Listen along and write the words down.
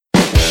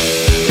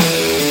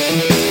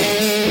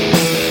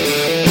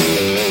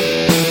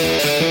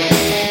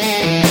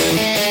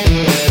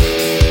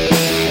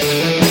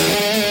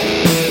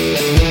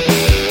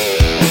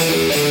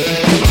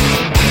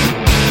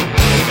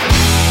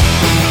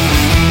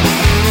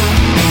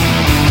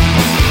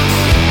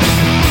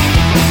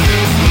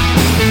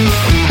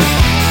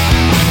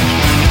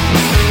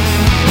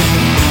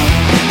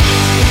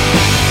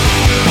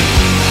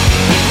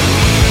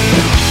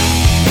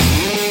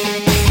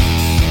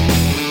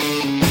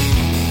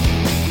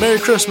Merry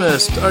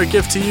Christmas! Our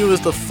gift to you is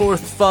the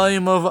 4th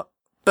volume of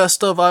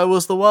Best of I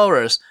Was the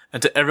Walrus.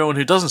 And to everyone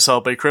who doesn't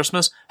celebrate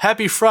Christmas,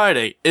 Happy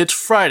Friday! It's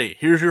Friday.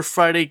 Here's your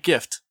Friday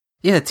gift.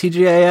 Yeah,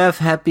 TGIF,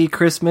 Happy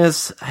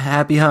Christmas,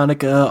 Happy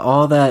Hanukkah,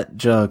 all that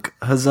junk.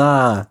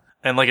 Huzzah!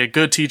 And like a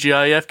good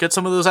TGIF, get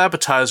some of those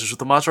appetizers with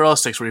the mozzarella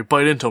sticks where you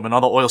bite into them and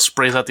all the oil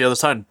sprays out the other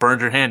side and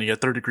burns your hand. You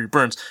get 3rd-degree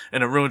burns,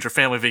 and it ruins your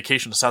family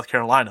vacation to South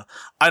Carolina.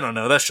 I don't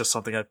know. That's just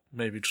something I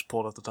maybe just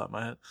pulled off the top of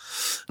my head.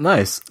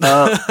 Nice.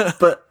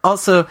 But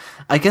also,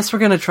 I guess we're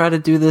gonna try to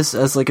do this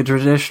as like a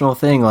traditional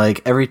thing.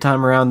 Like every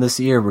time around this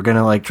year, we're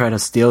gonna like try to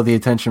steal the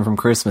attention from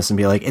Christmas and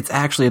be like, it's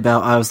actually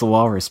about I Was the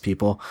Walrus,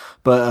 people.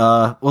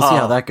 But we'll see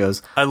how that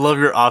goes. I love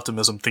your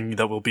optimism, thinking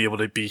that we'll be able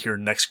to be here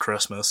next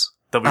Christmas.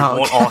 That we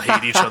won't all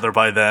hate each other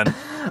by then.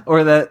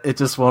 Or that it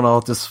just won't all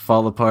just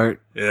fall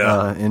apart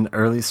in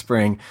early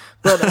spring.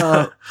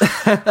 But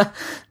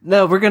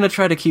no, we're going to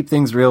try to keep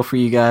things real for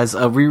you guys.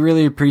 We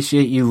really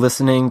appreciate you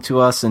listening to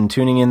us and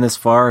tuning in this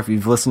far. If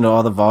you've listened to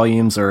all the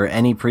volumes or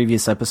any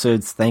previous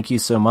episodes, thank you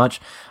so much.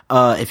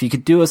 If you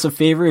could do us a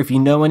favor, if you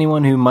know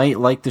anyone who might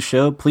like the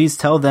show, please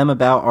tell them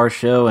about our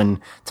show and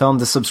tell them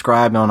to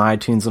subscribe on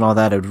iTunes and all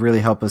that. It would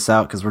really help us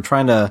out because we're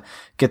trying to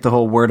get the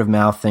whole word of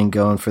mouth thing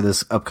going for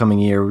this upcoming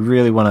year. We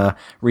really want to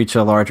reach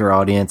a larger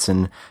audience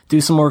and do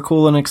some more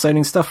cool and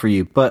exciting stuff for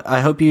you. But I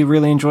hope you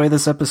really enjoy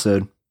this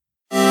episode.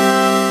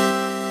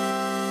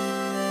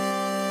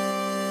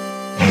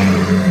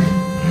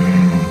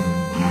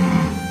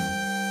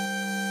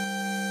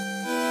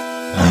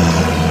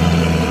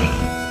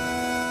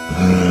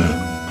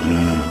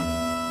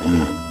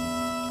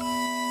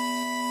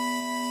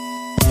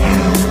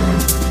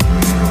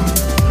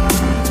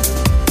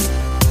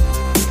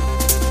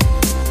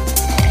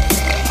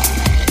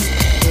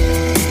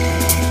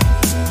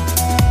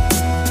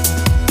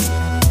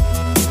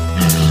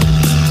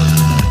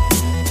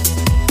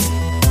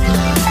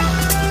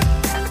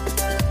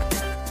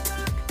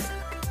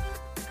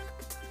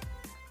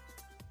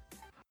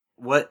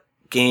 What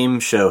game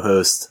show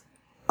host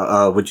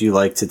would you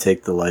like to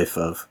take the life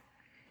of?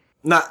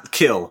 Not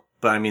kill,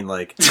 but I mean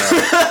like...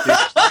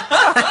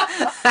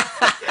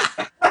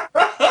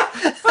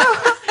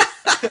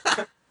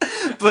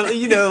 but,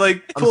 you know,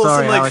 like, pull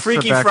some, like,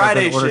 Freaky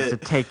Friday shit. To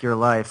take your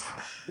life.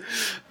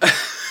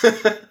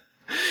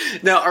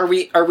 Now, are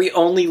we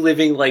only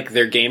living, like,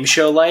 their game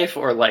show life,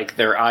 or, like,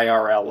 their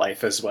IRL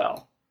life as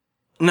well?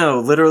 No,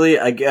 literally,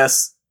 I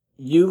guess...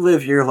 You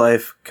live your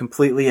life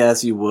completely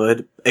as you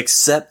would,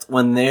 except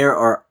when they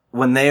are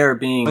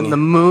being... When the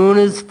moon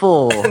is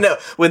full. No,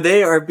 when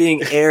they are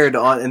being aired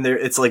on, and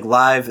it's like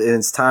live, and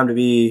it's time to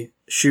be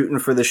shooting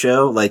for the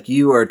show, like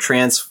you are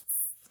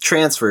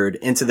transferred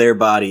into their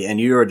body,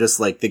 and you are just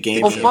like the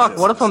game show. Oh fuck,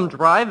 what if I'm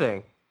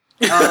driving?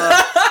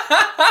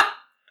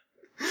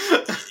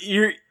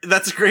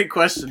 That's a great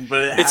question,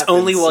 but it's happens,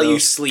 only while you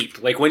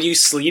sleep. Like when you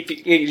sleep,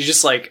 you're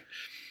just like...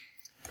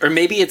 Or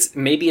maybe it's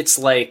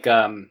like...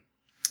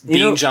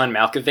 being John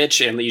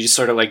Malkovich, and you just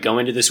sort of like go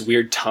into this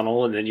weird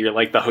tunnel, and then you're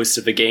like the host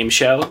of the game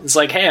show. It's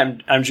like, hey,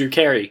 I'm Drew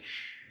Carey.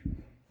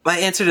 My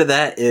answer to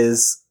that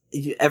is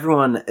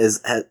everyone is.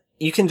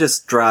 You can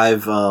just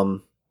drive.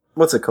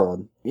 What's it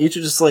called? You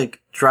should just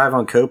like drive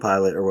on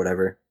Copilot or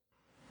whatever.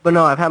 But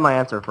no, I've had my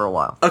answer for a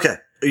while. Okay,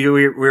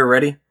 we're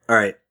ready. All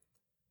right,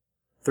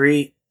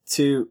 3,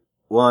 2,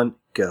 1,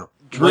 go.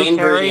 Drew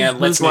Carey,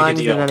 Let's Make a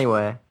Deal.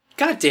 Anyway,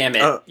 God damn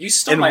it! You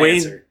stole my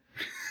answer.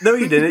 No,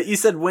 you didn't. You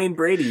said Wayne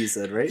Brady, you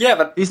said, right? Yeah,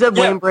 but... You said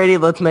Wayne Brady,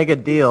 Let's Make a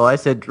Deal. I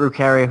said Drew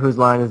Carey, Whose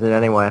Line Is It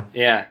Anyway?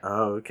 Yeah.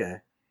 Oh, okay.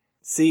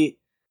 See,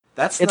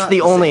 it's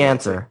the only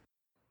answer.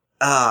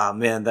 Ah,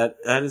 man, that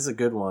is a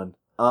good one.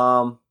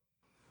 I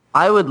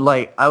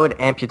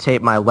would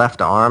amputate my left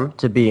arm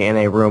to be in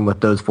a room with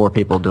those 4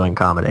 people doing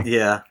comedy.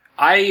 Yeah.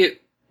 I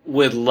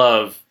would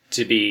love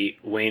to be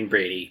Wayne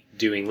Brady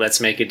doing Let's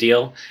Make a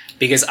Deal,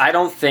 because I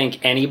don't think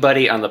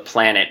anybody on the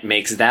planet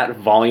makes that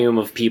volume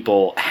of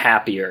people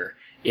happier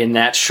in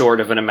that short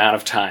of an amount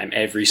of time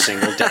every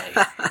single day.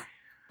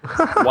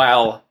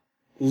 While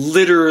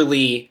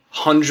literally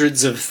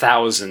hundreds of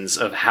thousands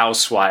of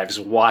housewives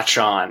watch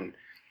on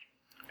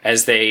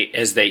as they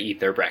eat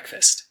their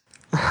breakfast.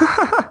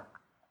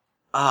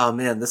 Oh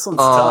man, this one's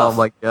tough. Oh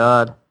my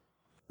god.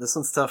 This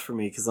one's tough for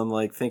me because I'm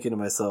like thinking to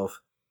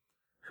myself,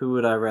 who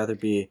would I rather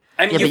be?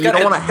 I mean, but you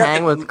don't want to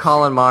hang with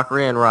Colin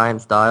Mockery and Ryan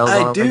Stiles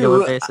on a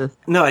regular basis.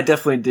 No, I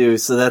definitely do.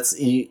 So that's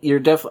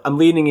I'm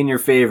leaning in your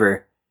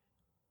favor.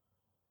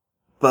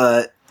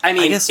 But I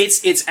mean,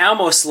 it's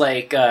almost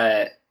like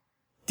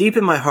deep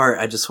in my heart,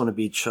 I just want to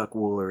be Chuck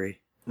Woolery.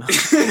 No,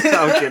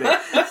 I'm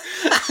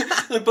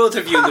kidding. Both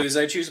of you lose.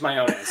 I choose my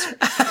own answer.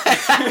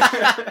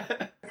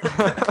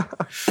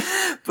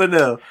 But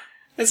no.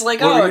 It's like,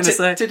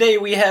 today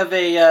we have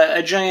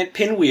a giant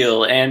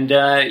pinwheel, and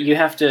you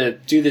have to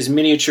do this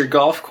miniature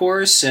golf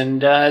course, and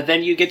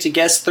then you get to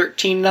guess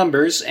 13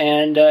 numbers,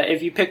 and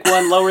if you pick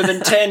one lower than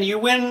 10, you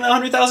win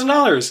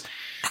 $100,000.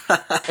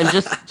 And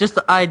just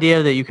the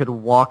idea that you could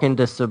walk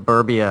into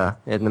suburbia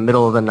in the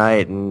middle of the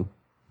night and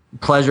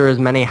pleasure as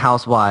many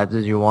housewives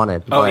as you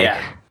wanted. Oh,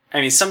 yeah.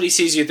 I mean, somebody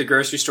sees you at the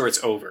grocery store,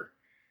 it's over.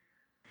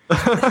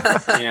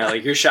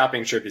 Like your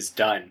shopping trip is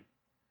done.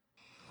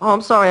 Oh,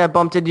 I'm sorry I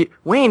bumped into you.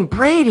 Wayne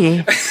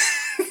Brady?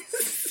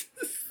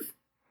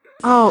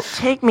 Oh,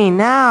 take me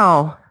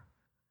now.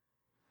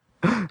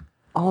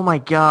 Oh my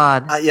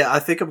god. Yeah, I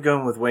think I'm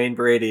going with Wayne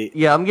Brady.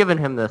 Yeah, I'm giving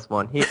him this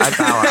one. I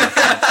bow out.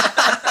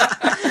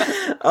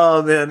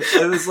 Oh man,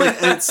 it was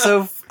like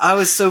I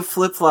was so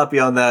flip floppy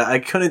on that. I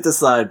couldn't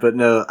decide, but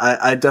no,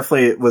 I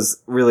definitely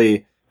was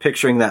really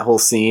picturing that whole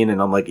scene,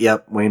 and I'm like,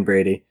 yep, Wayne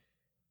Brady.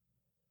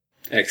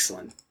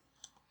 Excellent.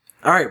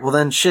 All right, well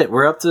then, shit,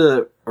 we're up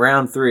to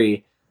round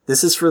 3.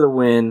 This is for the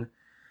win.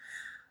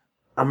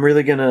 I'm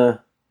really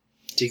gonna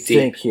Dig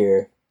think deep.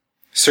 here.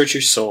 Search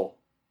your soul.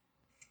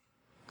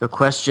 The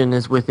question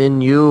is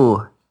within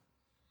you.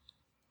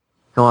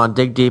 Go on,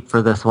 dig deep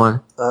for this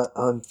one.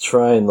 I'm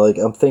trying.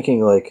 I'm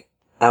thinking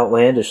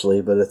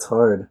outlandishly, but it's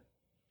hard.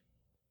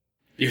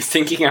 You're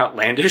thinking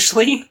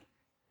outlandishly?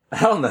 I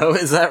don't know.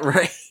 Is that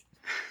right?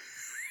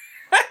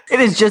 It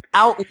is just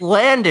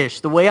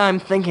outlandish the way I'm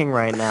thinking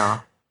right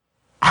now.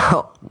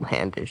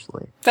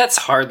 Outlandishly. That's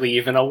hardly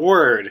even a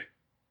word.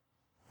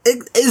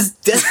 It is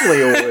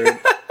definitely a word.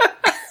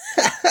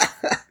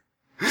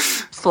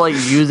 It's like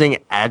using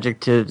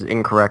adjectives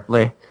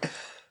incorrectly.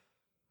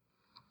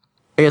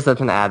 I guess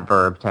that's an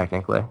adverb,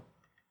 technically.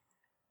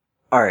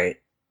 All right.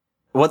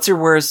 What's your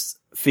worst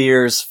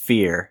fear's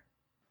fear?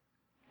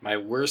 My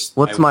worst.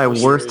 What's my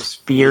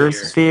worst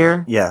fear's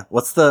fear? Yeah.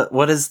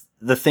 What is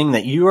the thing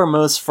that you are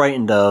most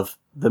frightened of,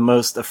 the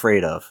most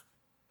afraid of?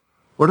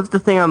 What if the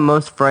thing I'm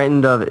most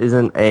frightened of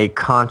isn't a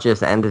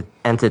conscious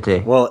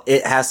entity? Well,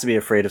 it has to be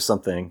afraid of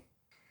something.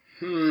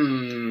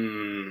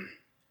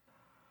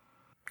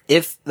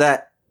 If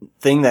that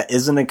thing that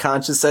isn't a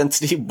conscious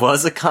entity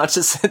was a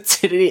conscious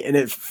entity and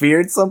it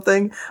feared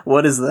something,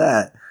 what is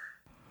that?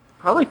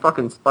 Probably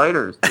fucking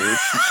spiders, dude.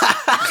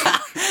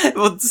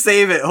 Well,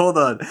 save it. Hold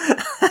on.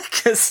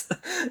 Because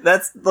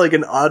that's like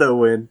an auto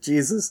win.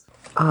 Jesus.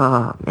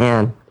 Oh,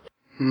 man.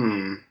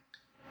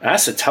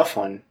 That's a tough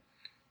one.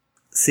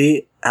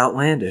 See?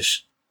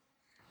 Outlandish.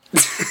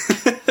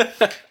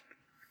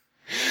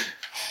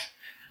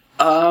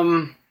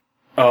 I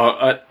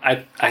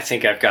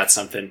think I've got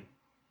something.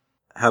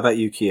 How about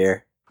you,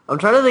 Kier? I'm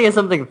trying to think of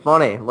something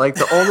funny. Like,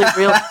 the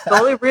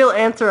only real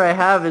answer I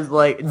have is,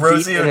 like,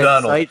 Rosie deep and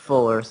O'Donnell.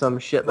 insightful or some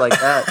shit like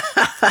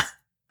that.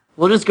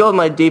 We'll just go with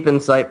my deep,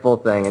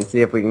 insightful thing and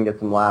see if we can get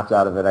some laughs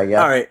out of it, I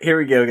guess. Alright, here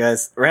we go,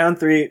 guys. Round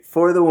 3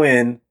 for the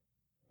win.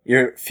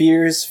 Your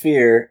fear's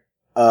fear.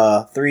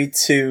 3,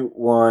 2,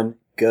 1,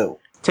 go.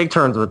 Take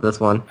turns with this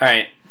one. All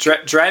right.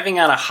 Driving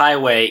on a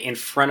highway in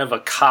front of a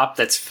cop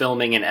that's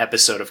filming an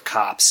episode of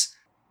Cops.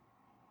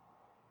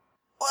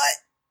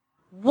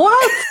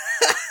 What?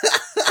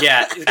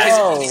 Yeah,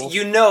 because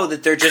you know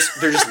that they're just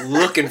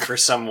looking for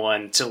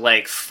someone to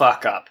like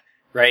fuck up,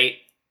 right?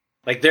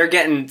 Like they're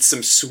getting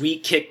some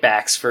sweet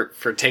kickbacks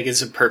for taking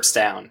some perps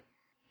down.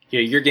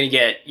 You're gonna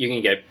get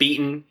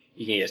beaten.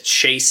 You're gonna get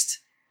chased.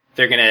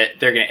 They're gonna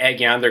egg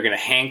you on. They're gonna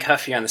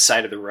handcuff you on the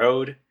side of the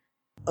road.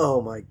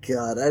 Oh my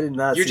god, I did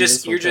not. You're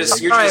just. Wait,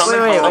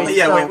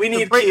 wait. We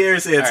need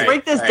Kier's answer. Right.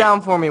 Break this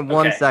down for me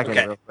one second,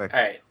 okay. real quick.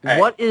 All right.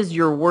 What is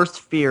your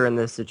worst fear in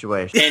this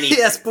situation? Anything.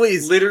 Yes,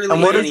 please. Literally.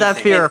 And what is that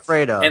anything. fear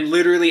afraid of? And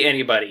literally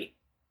anybody.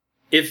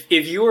 If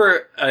you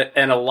were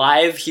an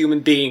alive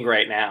human being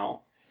right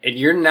now, and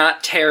you're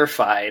not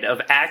terrified of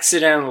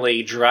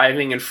accidentally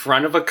driving in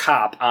front of a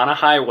cop on a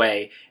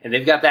highway, and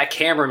they've got that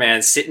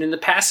cameraman sitting in the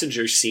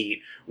passenger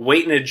seat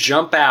waiting to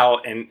jump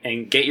out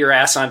and get your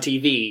ass on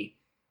TV,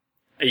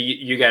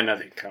 you got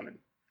nothing coming.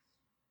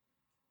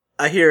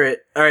 I hear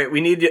it. All right,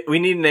 we need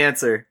an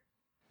answer.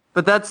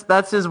 But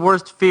that's his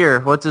worst fear.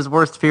 What's his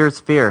worst fear's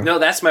fear? No,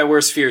 that's my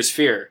worst fear's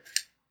fear.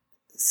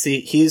 See,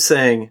 he's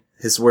saying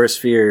his worst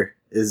fear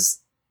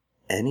is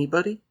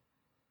anybody?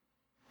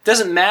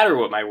 Doesn't matter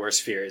what my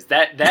worst fear is.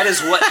 That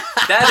is what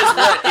if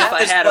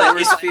I had a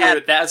worst fear,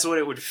 that's what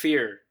it would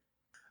fear.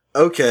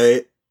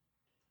 Okay.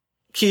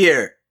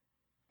 Kier,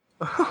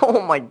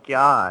 Oh my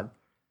god.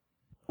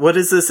 what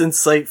is this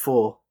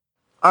insightful?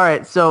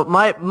 Alright, so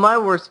my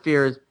worst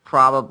fear is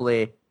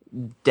probably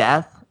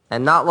death.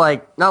 And not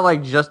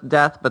like just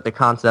death, but the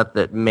concept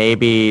that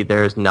maybe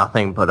there's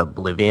nothing but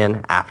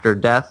oblivion after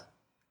death.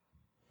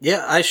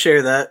 Yeah, I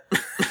share that.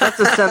 That's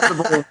a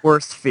sensible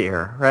worst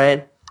fear,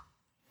 right?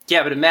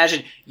 Yeah, but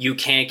imagine you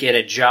can't get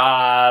a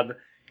job,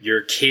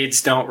 your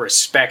kids don't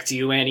respect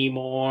you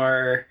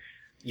anymore,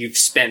 you've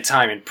spent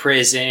time in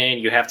prison,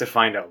 you have to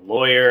find a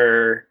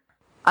lawyer.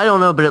 I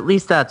don't know, but at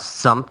least that's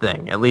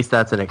something. At least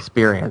that's an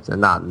experience and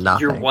not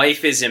nothing. Your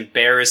wife is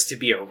embarrassed to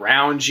be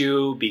around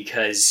you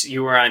because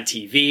you were on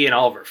TV and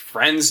all of her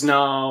friends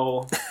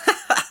know.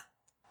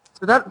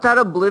 So that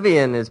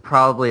oblivion is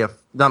probably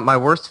my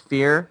worst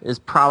fear is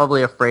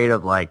probably afraid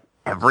of like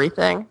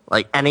everything,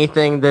 like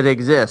anything that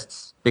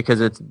exists, because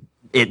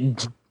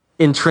it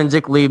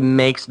intrinsically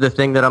makes the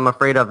thing that I'm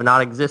afraid of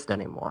not exist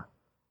anymore.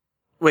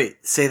 Wait,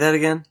 say that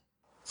again?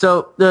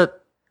 So that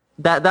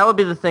would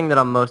be the thing that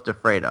I'm most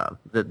afraid of,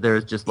 that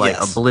there's just like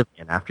Yes.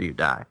 oblivion after you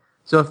die.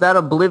 So if that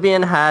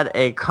Oblivion had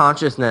a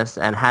consciousness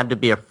and had to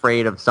be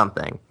afraid of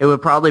something, it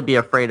would probably be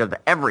afraid of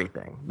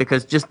everything,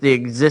 because just the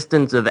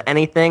existence of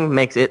anything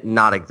makes it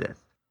not exist.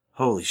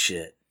 Holy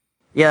shit.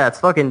 Yeah, it's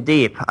fucking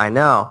deep, I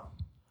know.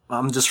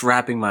 I'm just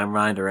wrapping my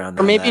mind around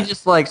that. Or maybe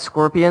just like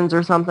scorpions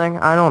or something,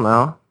 I don't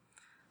know.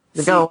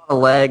 They got a lot of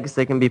legs,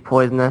 they can be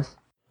poisonous.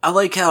 I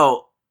like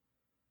how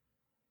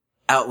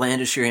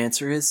outlandish your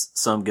answer is,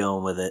 so I'm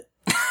going with it.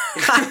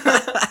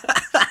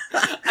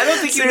 I don't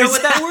think you know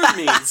what that word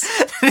means.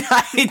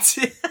 I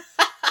do.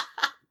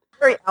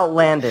 Very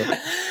outlandish.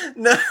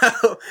 No,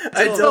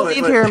 I He'll don't.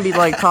 leave here and be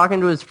like talking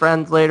to his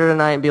friends later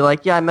tonight and be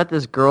like, yeah, I met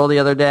this girl the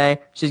other day.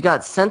 She's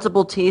got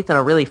sensible teeth and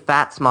a really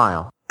fat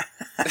smile.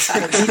 He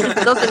just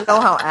doesn't know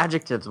how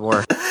adjectives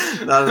work.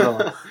 Not at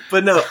all.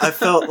 But no, I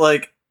felt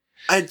like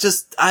I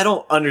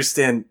don't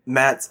understand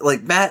Matt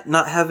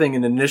not having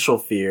an initial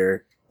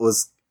fear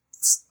was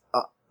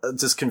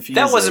just confusing.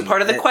 That wasn't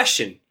part of the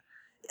question.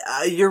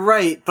 You're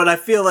right, but I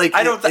feel like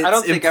I don't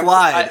think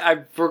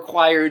I'm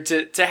required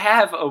to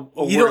have a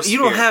worse You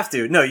don't fear. have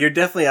to. No, you're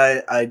definitely.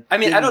 I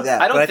mean, I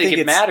don't think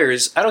it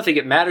matters. I don't think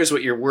it matters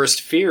what your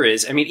worst fear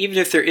is. I mean, even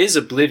if there is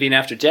oblivion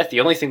after death, the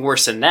only thing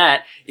worse than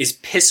that is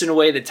pissing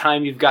away the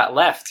time you've got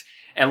left.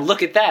 And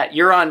look at that.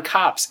 You're on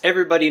Cops.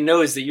 Everybody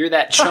knows that you're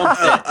that chump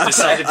that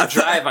decided to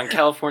drive on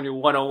California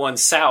 101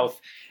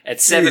 South at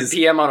 7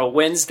 p.m. on a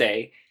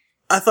Wednesday.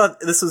 I thought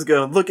this was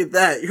going, look at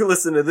that. You're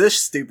listening to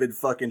this stupid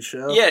fucking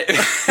show. Yeah.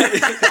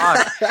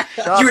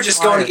 You were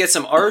just going to get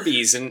some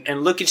Arby's,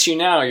 and look at you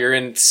now. You're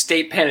in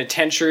state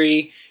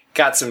penitentiary,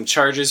 got some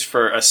charges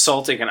for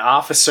assaulting an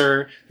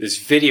officer. There's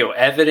video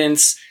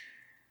evidence.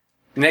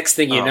 Next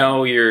thing you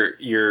know, you're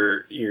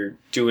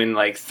doing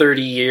like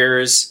 30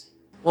 years.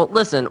 Well,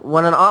 listen,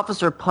 when an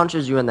officer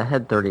punches you in the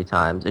head 30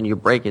 times and you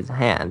break his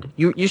hand,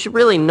 you should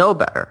really know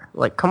better.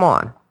 Like, come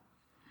on.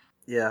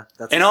 Yeah,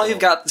 that's and all you've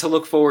got to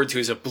look forward to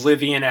is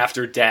oblivion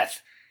after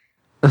death.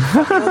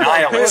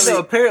 Nihilist.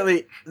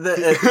 Apparently,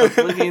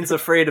 Oblivion's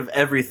afraid of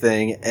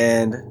everything,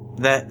 and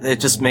that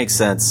it just makes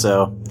sense.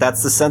 So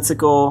that's the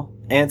sensical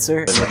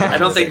answer. I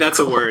don't think that's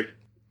a word.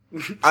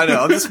 I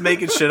know. I'm just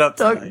making shit up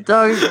tonight.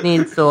 Doug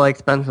needs to like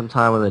spend some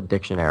time with a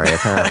dictionary.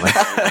 Apparently,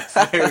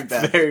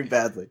 very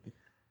badly.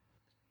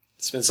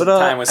 Spend some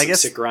time with some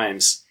sick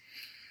rhymes.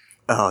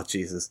 Oh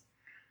Jesus!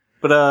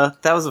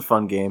 But that was a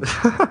fun game.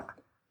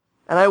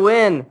 And I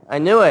win. I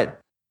knew it.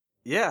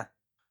 Yeah.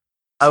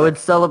 I would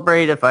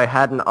celebrate if I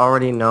hadn't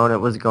already known it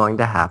was going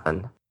to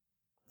happen.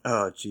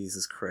 Oh,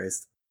 Jesus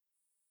Christ.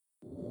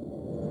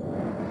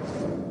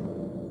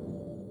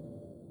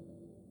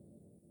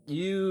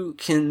 You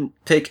can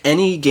pick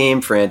any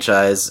game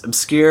franchise,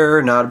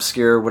 obscure, not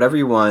obscure, whatever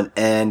you want,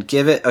 and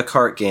give it a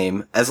cart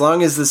game. As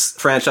long as this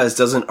franchise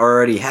doesn't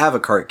already have a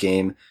cart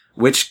game,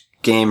 which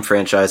game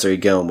franchise are you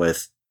going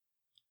with?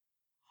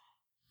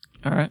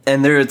 All right.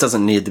 And there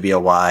doesn't need to be a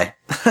why.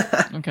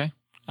 Okay.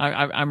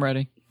 I'm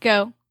ready.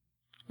 Go.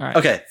 All right.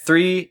 Okay.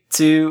 3,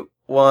 2,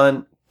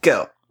 1,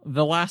 go.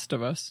 The Last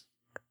of Us.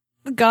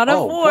 God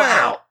of War.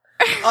 Wow.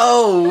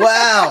 Oh,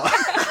 wow.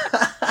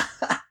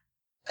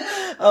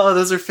 Oh,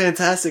 those are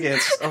fantastic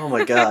answers. Oh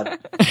my God.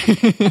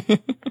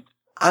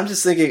 I'm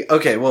just thinking,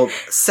 okay, well,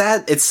 it's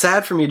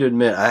sad for me to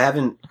admit I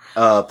haven't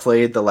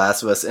played The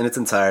Last of Us in its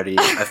entirety.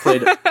 I've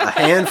played a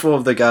handful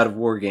of the God of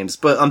War games,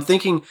 but I'm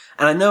thinking,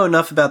 and I know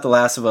enough about The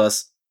Last of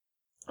Us,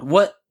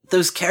 what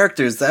those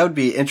characters, that would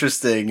be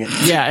interesting.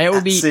 Yeah, it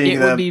would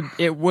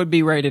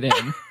be rated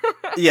in.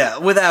 Yeah,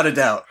 without a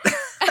doubt.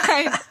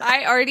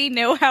 I already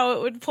know how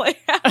it would play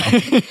out.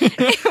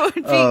 It would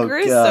be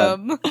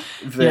gruesome.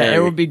 Yeah,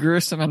 it would be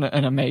gruesome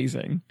and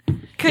amazing.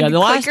 Could The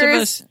Last of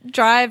clickers Us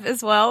drive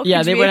as well?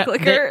 Yeah, Could you be a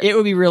clicker? it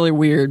would be really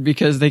weird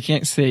because they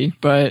can't see,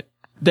 but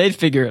they'd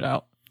figure it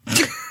out.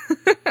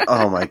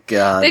 Oh my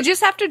God. They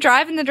just have to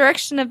drive in the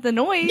direction of the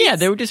noise. Yeah,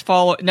 they would just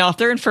follow. Now, if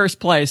they're in first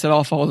place, it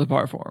all falls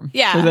apart for them.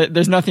 Yeah. So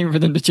there's nothing for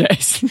them to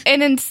chase.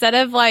 And instead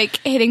of like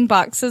hitting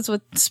boxes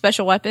with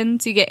special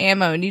weapons, you get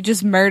ammo and you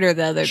just murder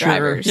the other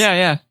drivers.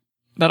 Yeah.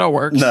 That all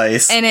works.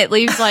 Nice. And it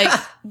leaves like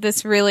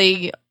this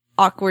really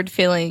awkward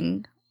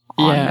feeling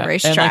on the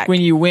racetrack. And like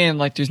when you win,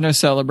 like there's no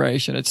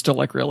celebration. It's still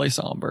like really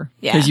somber.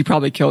 Yeah. Because you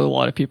probably killed a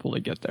lot of people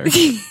to get there.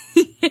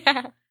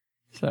 Yeah.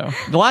 So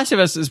The Last of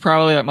Us is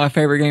probably like my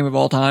favorite game of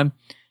all time.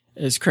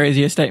 As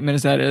crazy a statement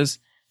as that is.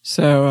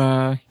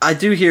 So, I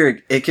do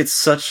hear it gets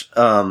such,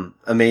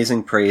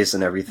 amazing praise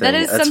and everything. That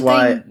is That's something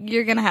why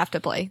you're gonna have to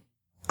play.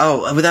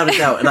 Oh, without a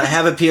doubt. And I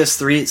have a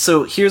PS3.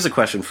 So here's a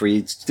question for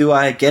you. Do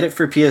I get it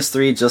for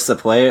PS3 just to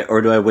play it,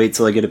 or do I wait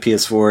till I get a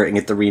PS4 and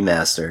get the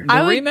remaster? The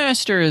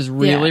remaster is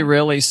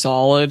really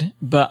solid,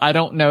 but I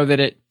don't know that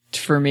it,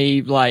 for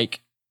me, like,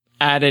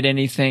 added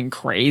anything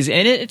crazy.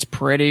 And it's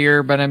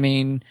prettier, but I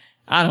mean,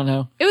 I don't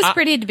know. It was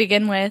pretty to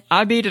begin with.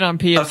 I beat it on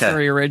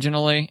PS3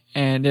 originally,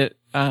 and it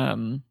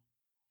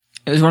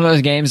was one of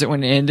those games that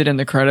when it ended and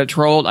the credits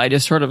rolled, I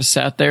just sort of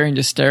sat there and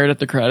just stared at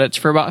the credits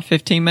for about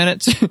 15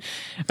 minutes.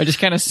 I just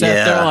kind of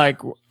sat there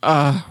like,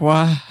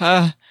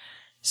 what?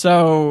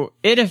 So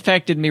it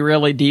affected me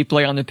really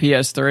deeply on the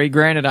PS3.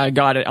 Granted, I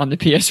got it on the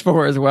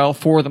PS4 as well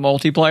for the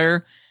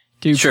multiplayer,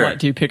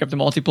 to pick up the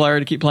multiplayer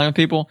to keep playing with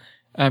people,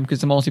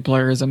 because the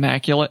multiplayer is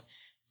immaculate.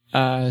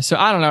 So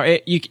I don't know.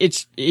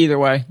 It's either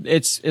way.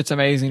 It's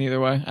amazing either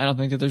way. I don't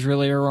think that there's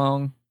really a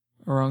wrong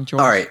choice.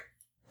 All right.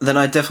 Then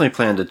I definitely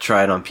plan to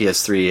try it on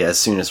PS3 as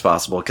soon as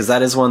possible, because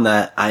that is one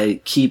that I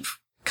keep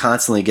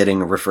constantly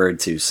getting referred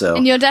to. So,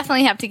 and you'll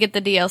definitely have to get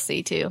the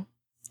DLC too.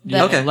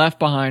 Yeah, Left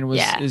Behind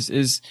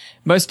is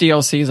most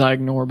DLCs I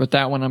ignore, but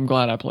that one I'm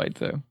glad I played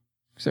through.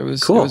 So it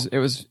was cool. It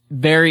was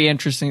very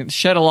interesting. It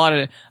shed a lot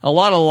of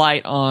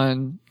light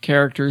on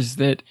characters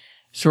that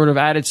sort of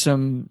added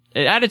some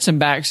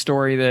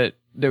backstory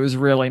that was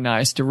really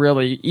nice to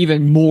really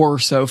even more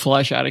so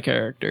flesh out a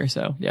character.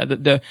 So yeah,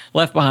 the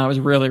Left Behind was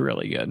really,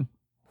 really good.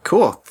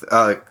 Cool.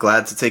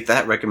 Glad to take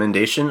that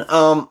recommendation.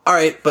 All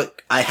right,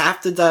 but I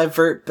have to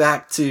divert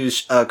back to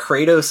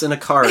Kratos in a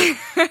cart.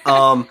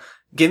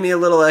 Give me a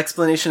little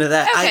explanation of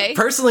that. Okay. I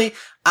personally,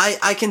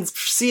 I can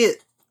see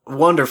it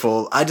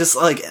wonderful. I just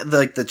like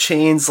the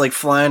chains like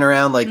flying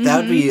around. Like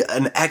that would be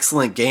an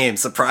excellent game.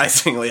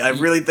 Surprisingly, I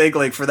really think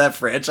like for that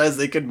franchise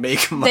they could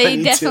make money.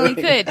 They definitely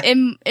could.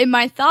 And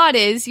my thought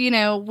is,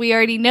 we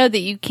already know that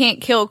you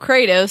can't kill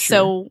Kratos,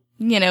 so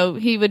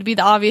he would be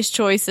the obvious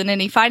choice in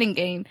any fighting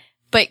game.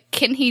 But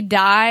can he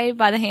die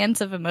by the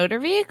hands of a motor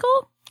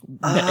vehicle?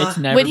 It's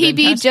never would he been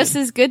be tested. just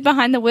as good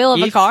behind the wheel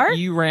of a car? If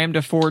you rammed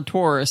a Ford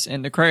Taurus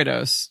into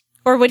Kratos,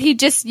 or would he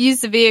just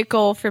use the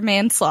vehicle for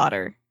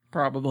manslaughter?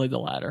 probably the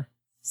latter.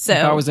 So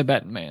if I was a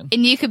betting man.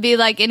 And you could be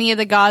like any of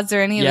the gods or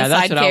any of the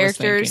side that's what characters.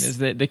 I was thinking, is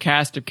that the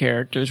cast of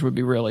characters would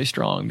be really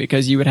strong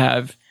because you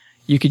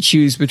could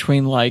choose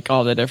between like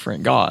all the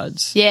different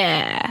gods.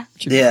 Yeah.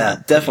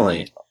 Yeah,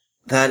 definitely.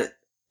 That You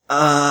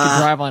could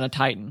drive on a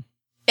Titan.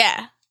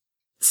 Yeah.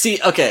 See,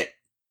 okay.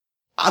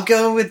 I'm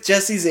going with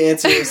Jesse's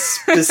answer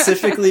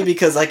specifically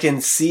because I can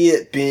see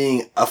it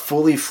being a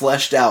fully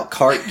fleshed out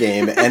kart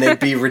game and it'd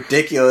be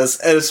ridiculous.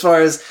 And as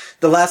far as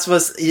The Last of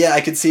Us, yeah,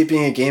 I could see it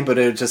being a game, but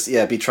it would just,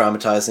 be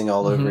traumatizing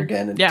all over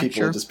again. And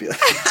people would just be like,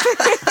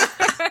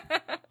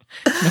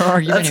 no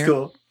argument. That's here.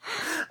 cool.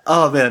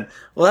 Oh man.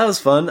 Well, that was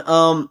fun.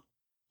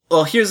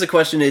 Well, here's the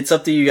question. It's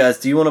up to you guys.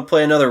 Do you want to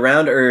play another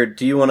round or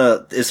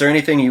is there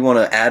anything you want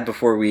to add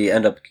before we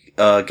end up,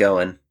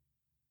 going?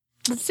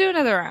 Let's do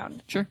another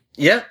round. Sure.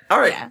 Yeah. All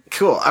right. Yeah.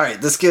 Cool. All right.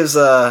 This gives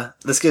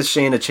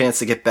Shane a chance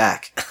to get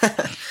back.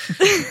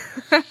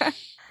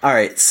 All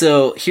right.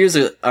 So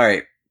all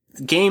right.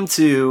 Game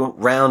 2,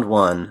 round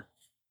 1.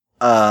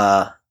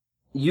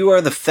 You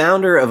are the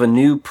founder of a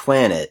new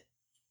planet.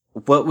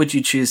 What would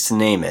you choose to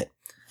name it?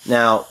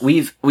 Now,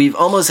 we've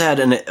almost had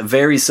a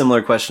very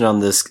similar question on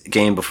this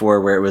game before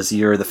where it was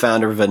you're the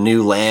founder of a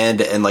new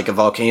land and like a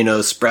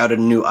volcano sprouted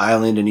a new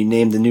island and you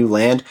named the new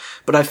land.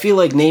 But I feel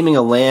like naming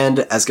a land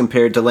as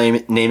compared to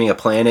naming a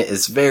planet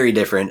is very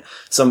different.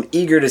 So I'm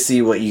eager to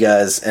see what you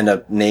guys end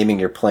up naming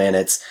your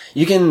planets.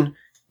 You can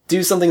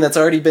do something that's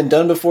already been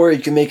done before.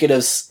 You can make it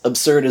as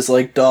absurd as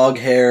like dog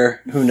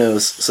hair. Who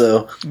knows?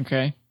 So.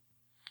 Okay.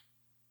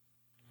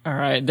 All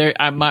right,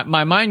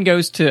 my mind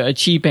goes to a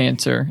cheap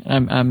answer.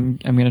 I'm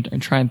gonna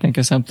try and think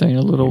of something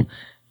a little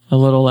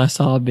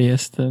less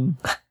obvious than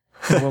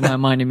what my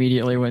mind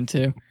immediately went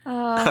to.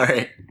 All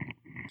right.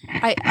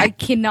 I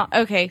cannot.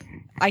 Okay,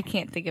 I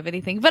can't think of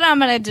anything, but I'm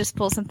gonna just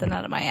pull something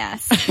out of my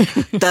ass.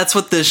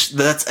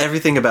 That's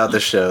everything about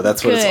this show.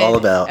 That's what it's all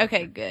about.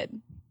 Okay, good.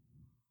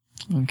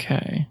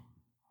 Okay.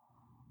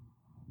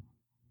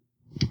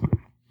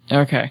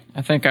 Okay,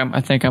 I think I'm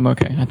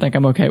okay. I think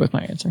I'm okay with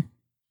my answer.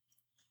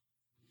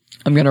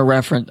 I'm gonna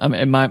reference. I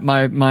mean, my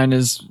mind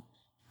is.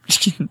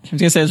 I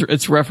was gonna say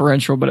it's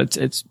referential, but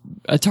it's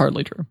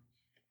hardly true.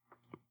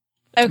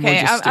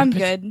 Okay, I'm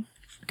good.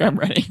 Okay, I'm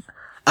ready.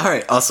 All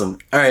right, awesome.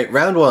 All right,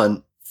 round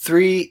 1.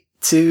 3,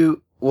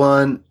 2,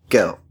 1,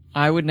 go.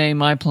 I would name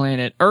my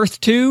planet Earth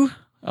 2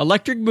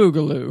 Electric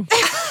Boogaloo.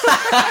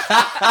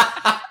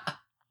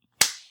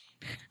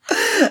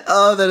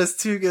 Oh, that is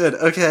too good.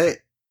 Okay.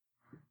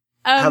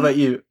 How about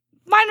you?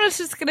 Mine was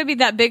just gonna be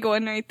that big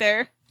one right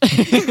there.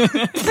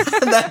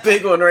 That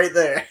big one right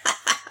there.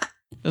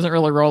 Doesn't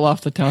really roll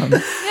off the tongue.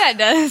 Yeah, it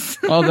does.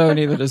 Although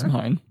neither does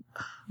mine.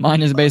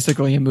 Mine is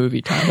basically a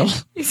movie title.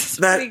 It's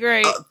pretty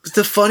great.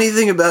 The funny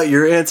thing about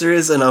your answer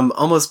is, and I'm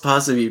almost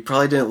positive you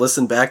probably didn't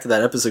listen back to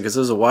that episode because it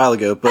was a while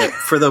ago, but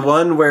for the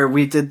one where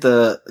we did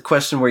the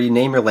question where you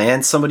name your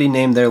land, somebody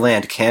named their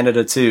land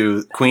Canada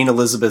 2, Queen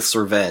Elizabeth's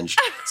Revenge.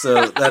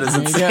 So that is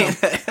insane.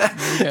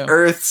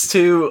 Earth's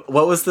 2,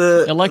 what was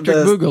the... Electric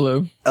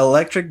Boogaloo.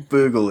 Electric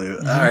Boogaloo.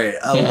 All right,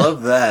 I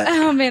love that.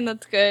 Oh man,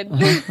 that's good.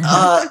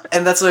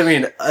 And that's what I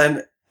mean.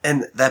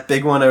 And that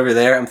big one over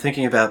there, I'm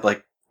thinking about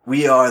like,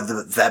 we are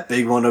that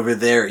big one over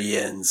there,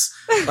 Ians.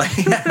 Like,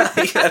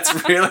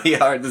 that's really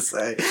hard to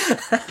say.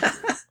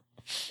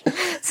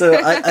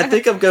 So I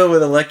think I'm going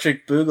with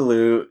Electric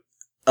Boogaloo,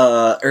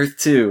 Earth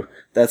 2.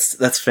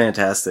 That's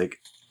fantastic.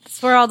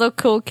 It's where all the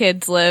cool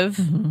kids live.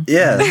 Mm-hmm.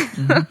 Yeah.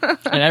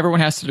 Mm-hmm. And everyone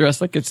has to dress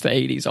like it's the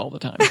 80s all the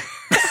time.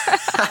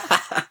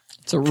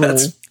 It's a rule.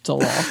 It's a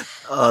law.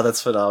 Oh,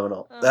 that's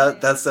phenomenal.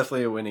 That's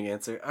definitely a winning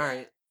answer. All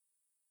right.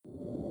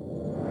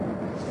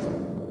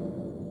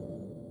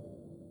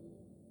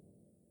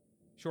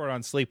 Short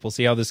on sleep. We'll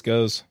see how this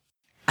goes.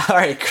 All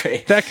right,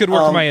 great. That could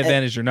work to my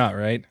advantage or not,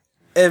 right?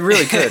 It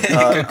really could. It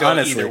could go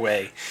honestly. either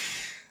way.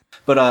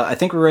 But I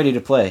think we're ready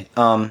to play.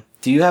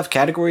 Do you have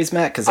categories,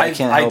 Matt? Because I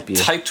can't help you. I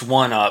typed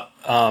one up.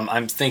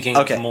 I'm thinking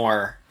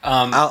more.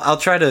 I'll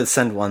try to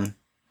send one.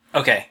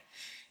 Okay.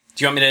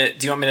 Do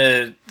you want me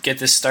to get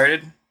this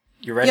started?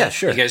 You ready? Yeah,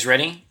 sure. You guys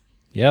ready?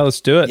 Yeah,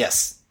 let's do it.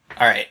 Yes.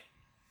 All right.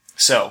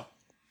 So,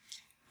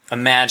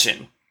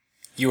 imagine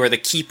you are the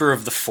keeper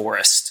of the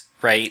forest,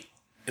 right?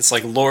 It's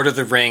like Lord of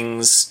the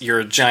Rings.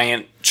 You're a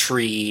giant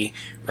tree,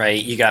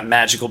 right? You got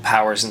magical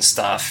powers and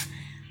stuff.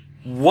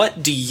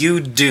 What do you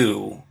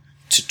do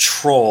to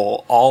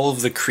troll all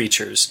of the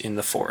creatures in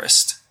the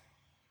forest?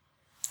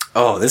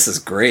 Oh, this is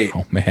great.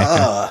 Oh,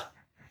 man.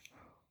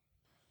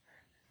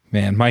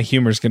 Man, my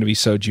humor's going to be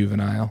so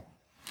juvenile.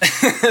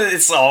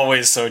 It's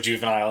always so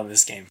juvenile in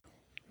this game.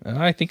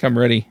 I think I'm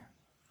ready.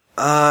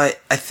 I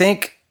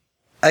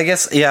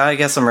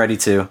guess I'm ready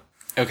too.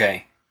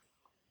 Okay.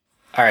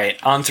 All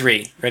right, on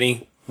 3.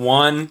 Ready?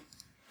 1,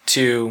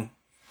 2,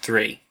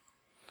 3.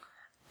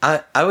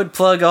 I would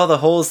plug all the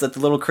holes that the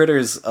little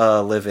critters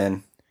live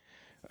in.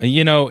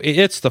 You know,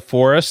 it's the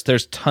forest.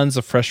 There's tons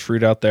of fresh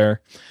fruit out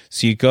there.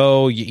 So you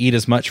go, you eat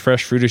as much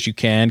fresh fruit as you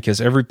can, because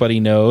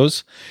everybody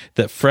knows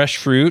that fresh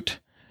fruit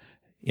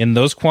in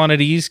those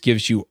quantities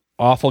gives you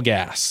awful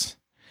gas.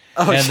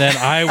 Oh, and then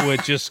I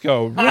would just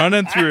go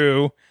running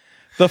through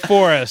the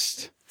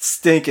forest.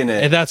 Stinking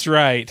it. And that's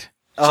right.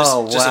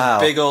 Just a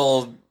big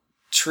old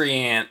tree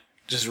ant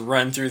just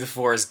run through the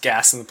forest,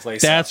 gassing the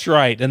place That's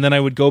right. And then I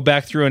would go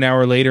back through an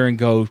hour later and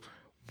go,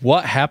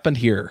 what happened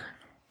here?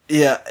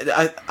 Yeah,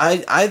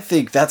 I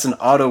think that's an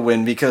auto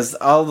win, because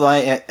all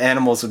my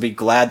animals would be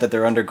glad that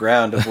they're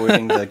underground,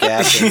 avoiding the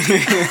gases.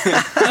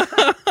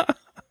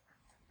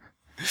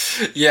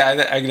 Yeah,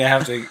 I'm gonna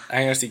have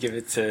to give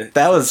it to.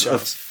 That was a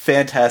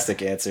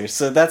fantastic answer.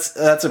 So that's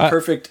a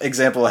perfect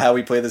example of how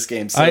we play this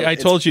game. So I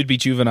told you it'd be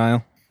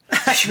juvenile.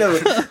 I know,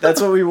 that's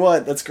what we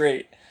want. That's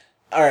great.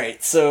 All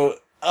right, so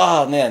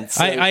oh man,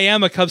 so, I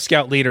am a Cub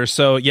Scout leader,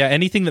 so yeah,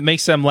 anything that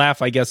makes them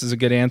laugh, I guess, is a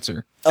good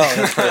answer. Oh,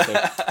 that's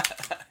perfect.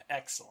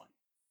 Excellent.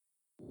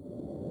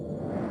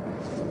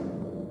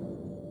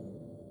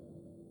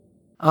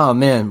 Oh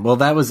man, well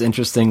that was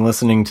interesting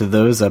listening to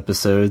those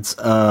episodes.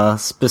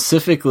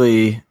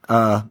 Specifically,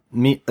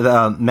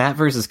 Matt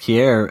versus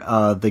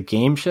Kier, the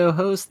game show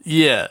host.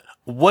 Yeah.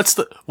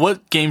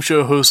 What game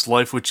show host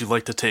life would you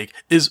like to take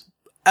is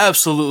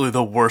absolutely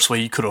the worst way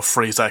you could have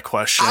phrased that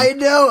question. I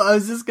know, I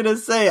was just gonna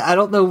say, I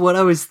don't know what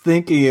I was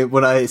thinking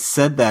when I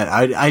said that.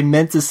 I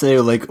meant to say,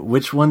 like,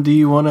 which one do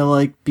you want to,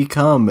 like,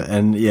 become?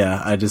 And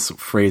yeah, I just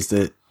phrased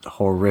it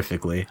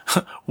horrifically.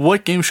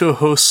 What game show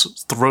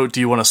host's throat do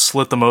you want to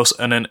slit the most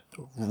and then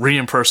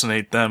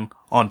re-impersonate them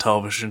on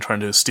television trying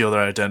to steal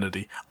their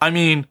identity? I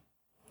mean,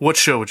 what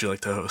show would you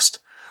like to host?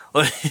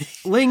 Like,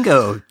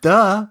 Lingo,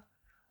 duh.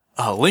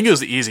 Oh,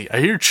 Lingo's easy.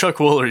 I hear Chuck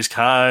Wooler, he's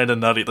kind of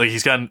nutty. Like,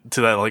 he's gotten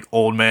to that, like,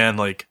 old man,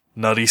 like,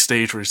 nutty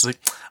stage where he's like,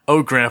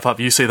 oh, Grandpa,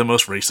 you say the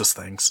most racist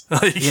things.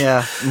 Like,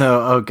 yeah,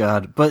 no, oh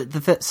god. But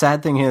the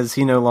sad thing is,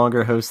 he no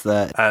longer hosts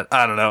that.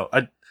 I don't know.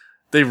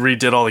 They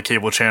redid all the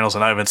cable channels,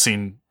 and I haven't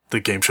seen the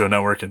Game Show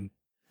Network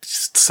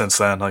since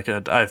then. Like,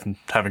 I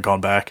haven't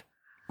gone back.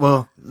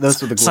 Well,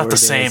 those were the glory days. It's not the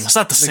same. It's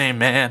not the same,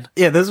 man.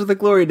 Yeah, those were the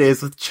glory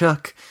days with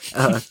Chuck.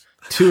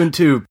 2 and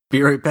 2,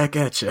 be right back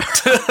at you.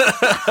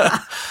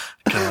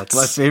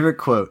 My favorite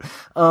quote.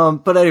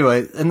 But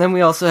anyway, and then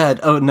we also had,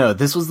 oh no,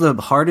 this was the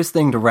hardest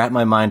thing to wrap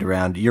my mind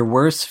around. Your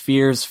worst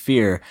fear's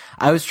fear.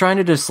 I was trying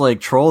to just, like,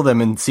 troll them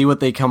and see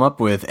what they come up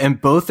with, and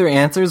both their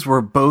answers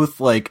were both,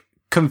 like,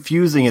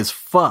 confusing as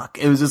fuck.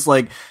 It was just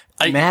like,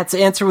 Matt's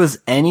answer was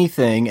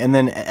anything, and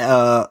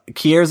then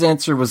Kier's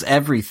answer was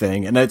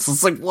everything, and it's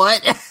just like,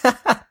 what?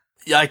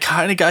 Yeah, I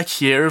kind of got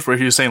Kier's where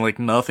he was saying, like,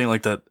 nothing,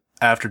 like, that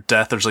after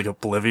death there's, like,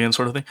 oblivion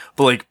sort of thing.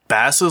 But, like,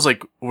 Bass's,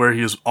 like, where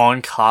he was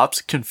on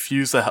cops,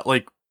 confused the hell,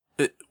 like,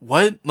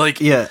 what? Like,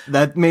 yeah,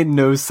 that made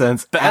no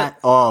sense at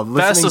all.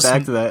 Listening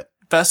back to that.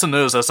 Bassa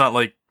knows that's not,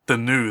 like, the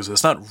news.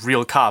 It's not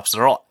real cops.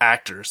 They're all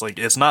actors. Like,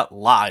 it's not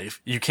live.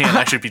 You can't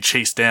actually be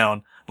chased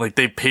down. Like,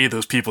 they pay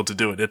those people to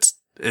do it. It's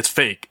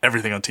fake.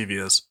 Everything on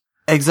TV is.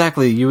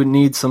 Exactly. You would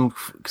need some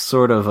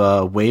sort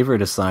of waiver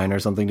to sign or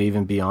something to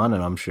even be on it,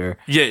 I'm sure.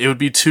 Yeah, it would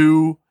be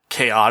too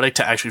chaotic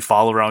to actually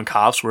follow around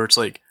cops, where it's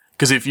like,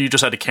 because if you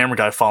just had a camera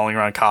guy following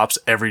around cops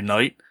every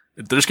night,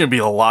 there's going to be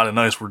a lot of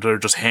nights where they're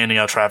just handing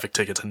out traffic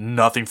tickets and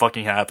nothing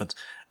fucking happens.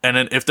 And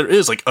then if there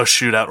is, like, a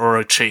shootout or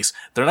a chase,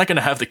 they're not going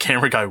to have the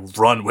camera guy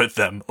run with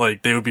them.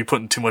 Like, they would be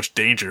put in too much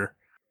danger.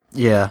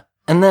 Yeah.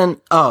 And then,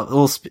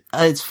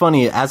 it's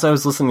funny, as I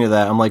was listening to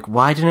that, I'm like,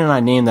 why didn't I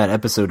name that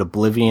episode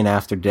Oblivion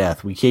After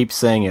Death? We keep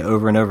saying it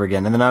over and over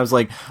again. And then I was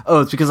like, oh,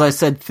 it's because I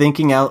said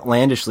thinking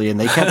outlandishly, and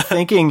they kept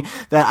thinking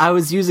that I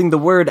was using the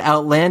word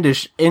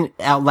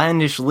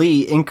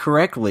outlandishly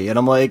incorrectly. And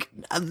I'm like,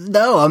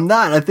 no, I'm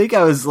not. I think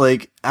I was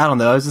like, I don't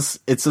know, it's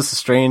just a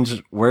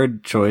strange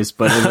word choice,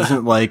 but it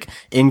wasn't, like,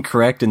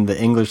 incorrect in the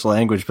English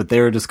language, but they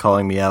were just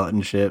calling me out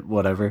and shit,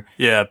 whatever.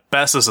 Yeah,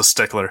 Bass is a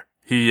stickler.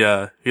 He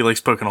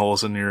likes poking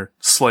holes in your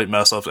slight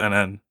mess ups and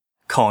then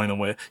calling them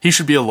away. He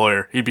should be a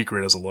lawyer. He'd be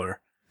great as a lawyer.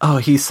 Oh,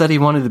 he said he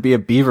wanted to be a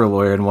beaver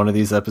lawyer in one of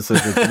these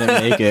episodes that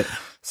didn't make it.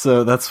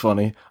 So that's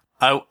funny.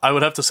 I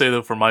would have to say,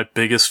 though, for my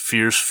biggest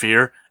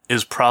fear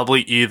is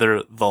probably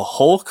either the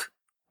Hulk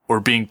or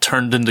being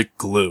turned into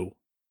glue.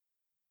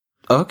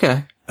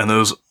 Okay. And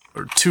those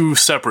are two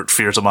separate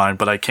fears of mine,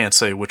 but I can't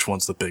say which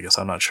one's the biggest.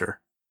 I'm not sure.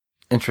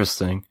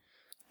 Interesting.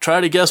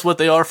 Try to guess what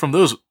they are from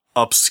those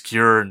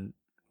obscure and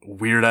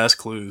weird-ass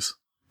clues.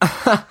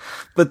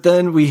 But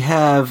then we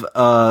have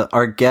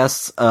our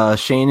guests,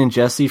 Shane and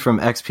Jesse from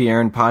XP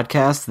Aaron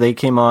Podcast. They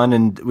came on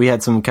and we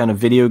had some kind of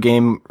video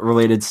game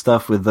related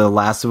stuff with the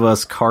Last of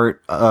Us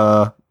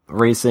kart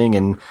racing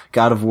and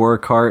God of War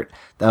kart.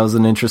 That was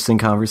an interesting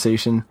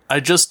conversation.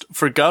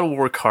 For God of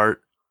War kart,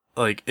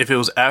 like, if it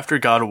was after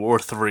God of War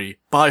 3,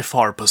 by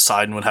far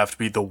Poseidon would have to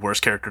be the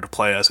worst character to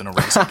play as in a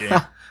racing game.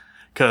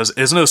 Because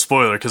it's no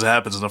spoiler, because it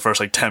happens in the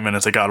first, 10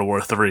 minutes of God of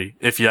War 3.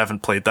 If you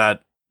haven't played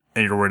that,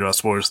 and you're worried about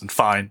spoilers, then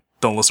fine.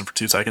 Don't listen for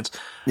 2 seconds.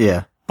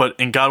 Yeah. But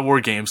in God of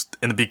War games,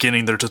 in the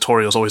beginning, their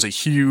tutorial is always a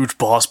huge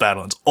boss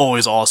battle. It's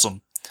always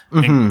awesome.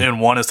 Mm-hmm. And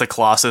 1 is the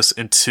Colossus,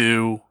 and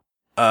 2,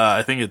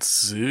 I think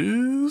it's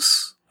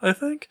Zeus, I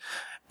think.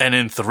 And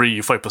in 3,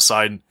 you fight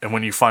Poseidon, and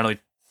when you finally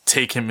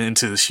take him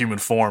into his human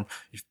form,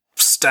 you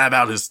stab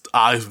out his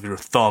eyes with your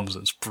thumbs,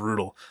 and it's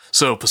brutal.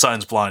 So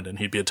Poseidon's blind, and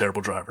he'd be a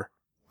terrible driver.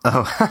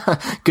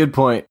 Oh, good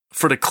point.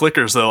 For the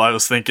clickers, though, I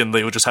was thinking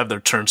they would just have their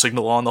turn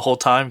signal on the whole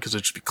time, because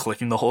it'd just be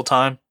clicking the whole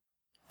time.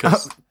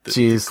 Because the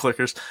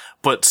clickers.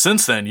 But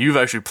since then, you've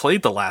actually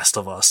played The Last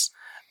of Us,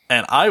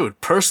 and I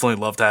would personally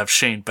love to have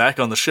Shane back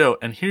on the show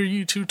and hear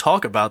you two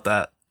talk about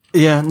that.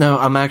 Yeah, no,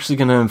 I'm actually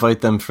going to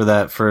invite them for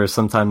that for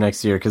sometime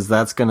next year, because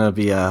that's going to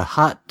be a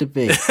hot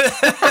debate.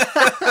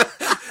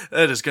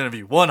 That is going to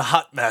be one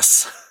hot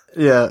mess.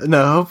 Yeah,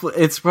 no, hopefully,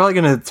 it's probably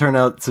going to turn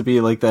out to be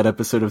like that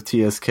episode of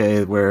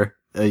TSK where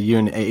you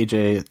and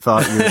AJ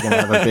thought you were going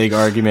to have a big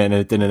argument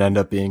and it didn't end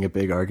up being a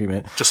big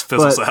argument. Just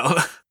fizzles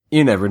out.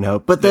 You never know.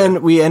 But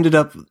then we ended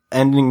up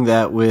ending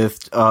that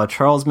with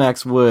Charles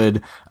Max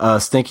Wood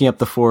stinking up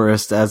the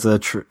forest as a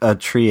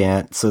tree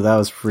ant. So that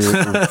was pretty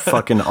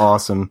fucking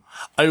awesome.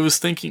 I was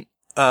thinking,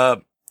 I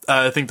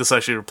think this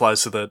actually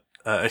applies to the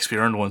XP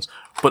earned ones,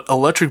 but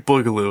Electric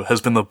Boogaloo has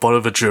been the butt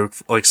of a joke,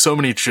 like so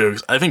many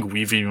jokes. I think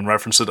we've even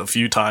referenced it a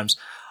few times.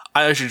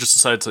 I actually just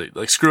decided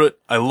to, screw it.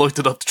 I looked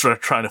it up to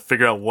trying to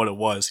figure out what it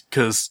was,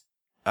 because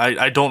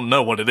I don't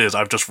know what it is.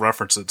 I've just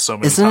referenced it so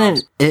many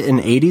times. Isn't it an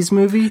 80s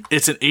movie?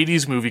 It's an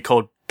 80s movie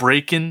called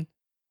Breakin',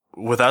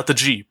 without the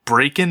G,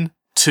 Breakin'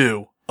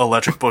 2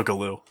 Electric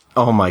Boogaloo.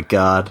 Oh my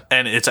god.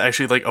 And it's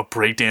actually like a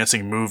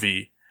breakdancing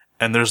movie.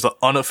 And there's the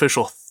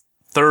unofficial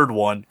third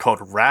one called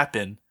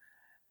Rappin',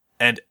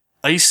 and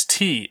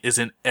Ice-T is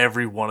in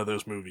every one of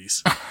those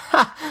movies.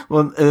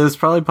 Well, it was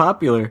probably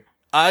popular.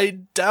 I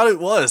doubt it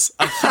was.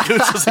 I think it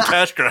was just a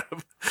cash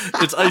grab.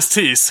 It's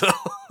Ice-T, so.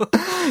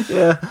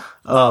 Yeah.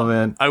 Oh,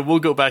 man. I will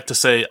go back to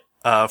say,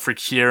 for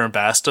Kier and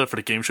Basta, for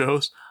the game show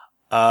host,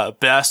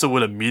 Basta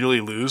would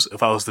immediately lose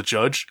if I was the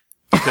judge,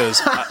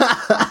 because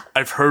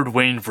I've heard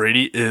Wayne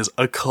Brady is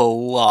a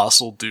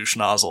colossal douche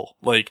nozzle.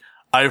 Like,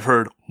 I've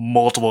heard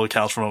multiple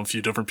accounts from a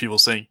few different people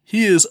saying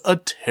he is a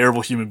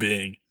terrible human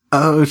being.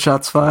 Oh,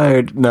 shots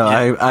fired. No,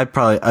 yeah.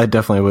 I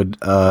definitely would,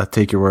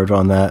 take your word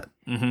on that.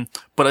 Mm-hmm.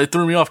 But it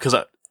threw me off because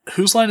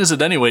Whose Line Is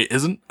It Anyway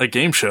isn't a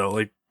game show.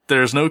 Like,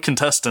 there's no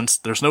contestants,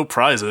 there's no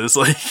prizes.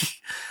 Like,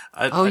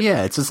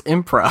 yeah, it's just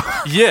improv.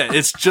 Yeah,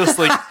 it's just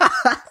like,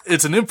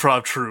 it's an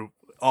improv troupe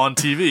on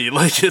TV.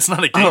 Like, it's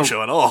not a game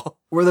show at all.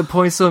 Where the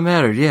points don't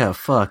matter. Yeah,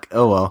 fuck.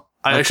 Oh well.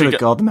 I should have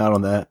called them out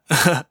on that.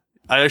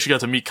 I actually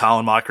got to meet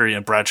Colin Mockery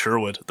and Brad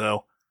Sherwood,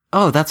 though.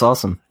 Oh, that's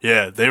awesome.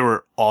 Yeah, they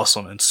were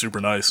awesome and super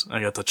nice.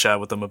 I got to chat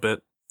with them a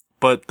bit.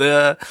 But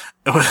they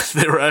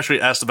were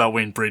actually asked about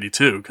Wayne Brady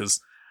too,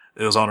 because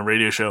it was on a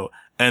radio show,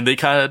 and they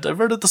kind of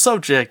diverted the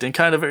subject and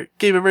kind of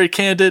gave a very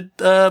candid,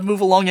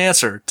 move along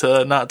answer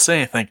to not say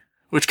anything,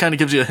 which kind of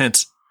gives you a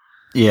hint.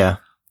 Yeah.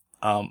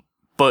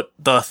 But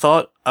the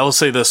thought, I will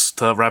say this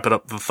to wrap it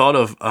up, the thought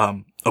of,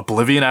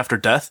 oblivion after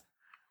death,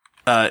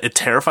 it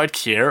terrified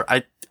Kier.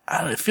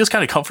 It feels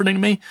kind of comforting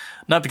to me,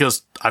 not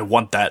because I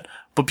want that,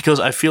 but because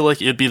I feel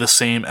like it'd be the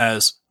same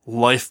as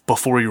life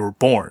before you were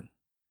born.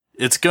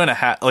 It's gonna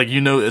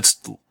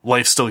it's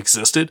life still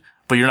existed,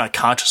 but you're not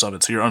conscious of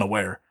it, so you're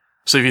unaware.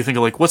 So if you think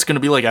of what's gonna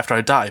be like after I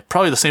die,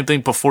 probably the same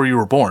thing before you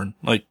were born.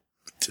 Like,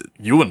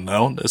 you wouldn't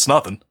know. It's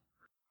nothing.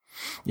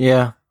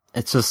 Yeah,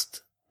 it's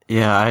just,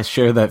 I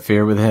share that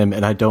fear with him,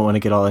 and I don't want to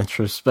get all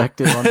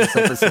introspective on this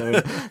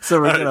episode.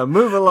 So we're gonna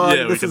move along.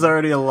 Yeah, this is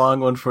already a long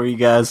one for you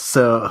guys.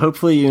 So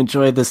hopefully you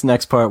enjoyed this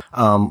next part,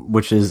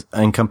 which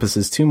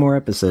encompasses 2 more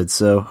episodes.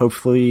 So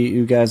hopefully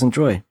you guys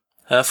enjoy.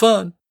 Have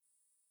fun.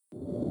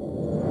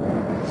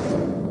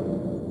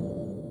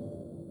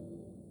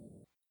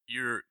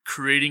 You're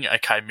creating a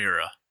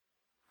chimera,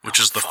 which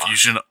is the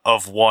fusion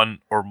of one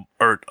or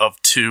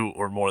of 2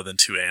 or more than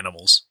 2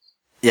 animals.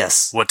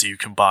 Yes. What do you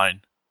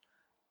combine?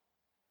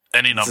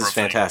 Any number of things. This is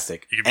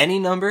fantastic. Any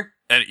number?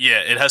 And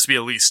yeah, it has to be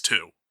at least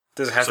 2.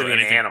 Does it have So to be an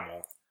anything-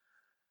 animal?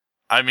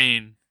 I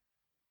mean,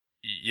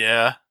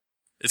 yeah,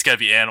 it's gotta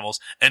be animals.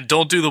 And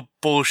don't do the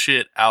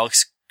bullshit,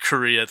 Alex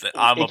Korea, that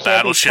I'm it a can't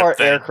battleship be part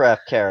thing.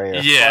 aircraft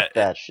carrier. Yeah. Fuck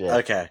that shit.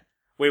 Okay.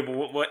 Wait,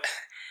 but what?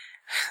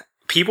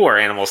 People are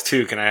animals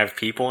too. Can I have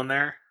people in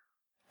there?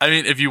 I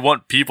mean, if you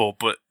want people,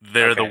 but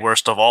they're the Okay.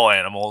 worst of all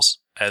animals,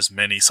 as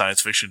many science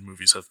fiction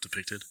movies have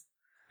depicted.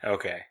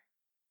 Okay.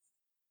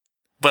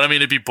 But I mean,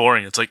 it'd be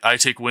boring. It's like, I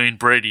take Wayne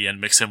Brady and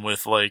mix him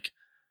with, like,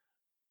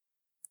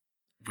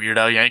 Weird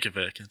Al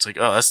Yankovic. It's like,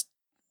 oh, that's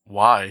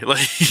why. Like,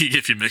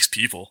 if you mix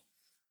people.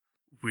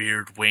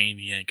 Weird Wayne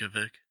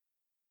Yankovic.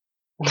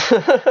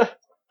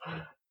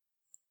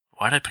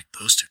 Why'd I pick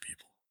those two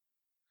people?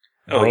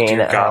 Oh, Wayne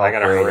dear God, I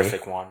got a Al Brady.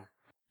 horrific one.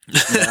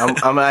 Yeah,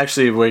 I'm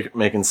actually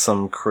making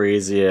some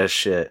crazy ass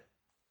shit.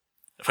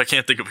 If I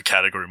can't think of a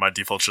category, my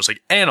default's just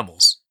like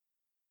animals.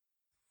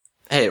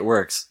 Hey, it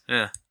works.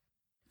 Yeah.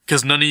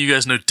 Because none of you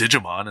guys know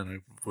Digimon, and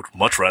I would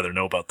much rather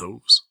know about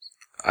those.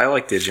 I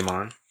like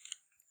Digimon.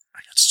 I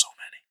got so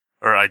many.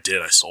 Or I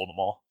did, I sold them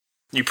all.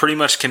 You pretty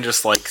much can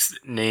just like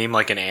name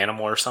like an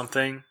animal or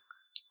something,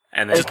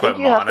 and then I just put think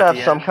you have Mon to at have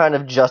the some end. kind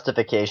of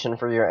justification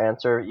for your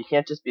answer. You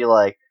can't just be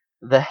like,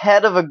 the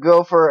head of a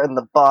gopher and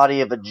the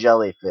body of a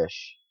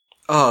jellyfish.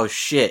 Oh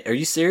shit! Are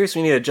you serious?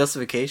 We need a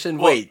justification.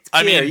 Well, Wait,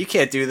 I Pierre, mean- you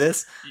can't do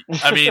this.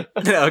 I mean,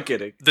 No, I'm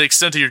kidding. the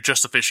extent of your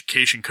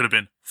justification could have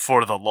been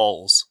for the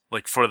lulz.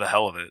 Like, for the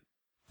hell of it.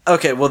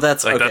 Okay, well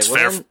that's Like, okay. that's well,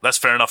 fair. then- That's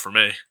fair enough for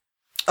me.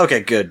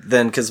 okay, good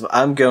then, because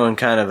I'm going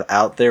kind of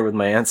out there with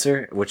my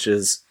answer, which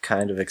is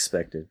kind of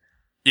expected.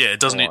 Yeah, it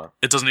doesn't need, Or-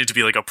 it doesn't need to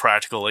be like a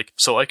practical, like,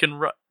 so I can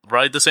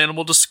ride this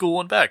animal to school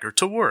and back, or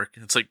to work.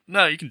 It's like,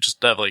 no, you can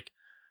just have, like,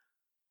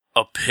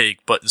 a pig,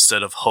 but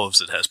instead of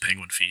hooves, it has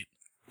penguin feet.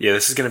 Yeah,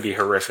 this is gonna be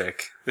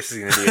horrific. This is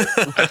gonna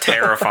be a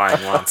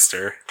terrifying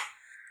monster.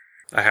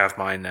 I have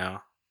mine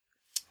now.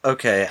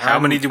 Okay, How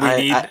many do we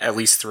need? I- At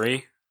least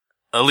 3.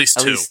 At least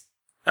at two. least-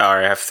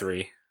 Alright, I have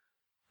 3.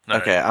 All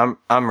right. okay,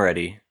 I'm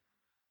ready.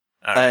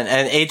 All right.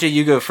 And AJ,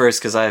 you go first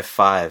because I have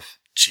 5.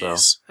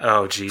 Jeez.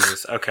 Oh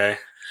Jesus. Okay.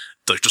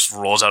 Like, just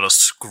rolls out a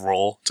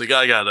scroll. It's like,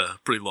 I got a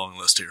pretty long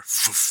list here.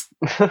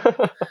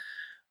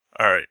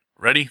 Alright,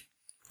 ready?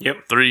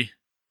 Yep. 3,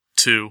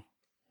 2,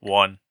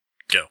 1,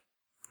 go.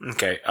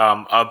 Okay.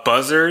 A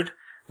buzzard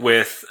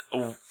with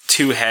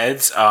 2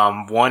 heads.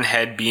 One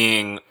head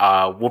being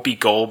Whoopi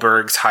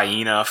Goldberg's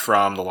hyena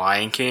from The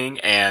Lion King,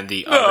 and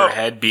the other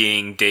head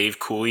being Dave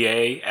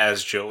Coulier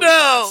as Joey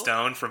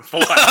Johnstone from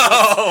Full House.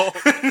 Oh!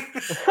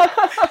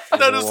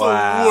 That is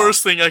Wow. the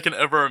worst thing I can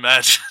ever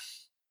imagine.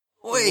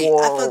 Wait, I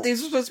Whoa. thought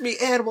these were supposed to be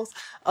animals.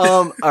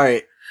 All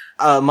right.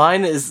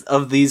 Mine is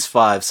of these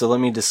 5, so let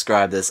me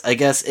describe this. I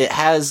guess it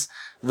has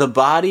the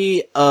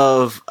body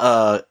of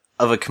a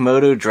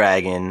Komodo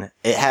dragon.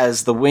 It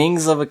has the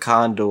wings of a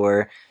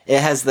condor. It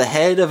has the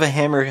head of a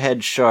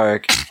hammerhead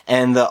shark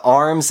and the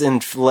arms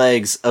and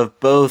legs of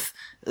both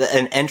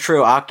an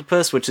entro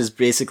octopus, which is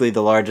basically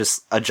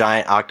a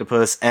giant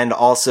octopus, and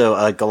also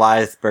a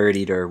Goliath bird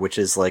eater, which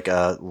is like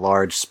a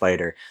large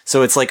spider.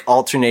 So it's like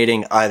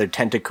alternating either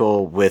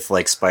tentacle with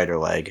like spider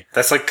leg.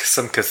 That's like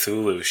some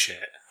Cthulhu shit.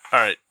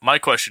 Alright, my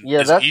question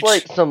Yeah, is that's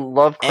like some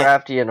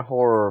Lovecraftian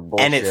horror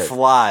bullshit. And it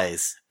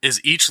flies.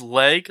 is each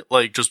leg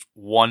like just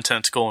one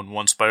tentacle and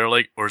one spider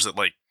leg, or is it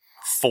like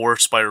 4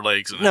 spider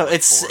legs? And No, then, like,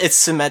 it's 4?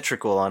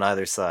 symmetrical on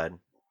either side.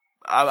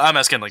 I'm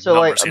asking like so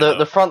like numbers here,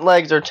 the front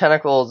legs are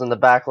tentacles and the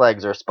back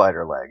legs are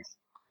spider legs.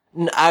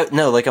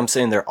 No, like I'm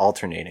saying they're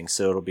alternating,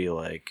 so it'll be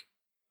like,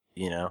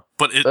 you know.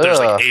 but there's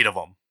like Ugh. 8 of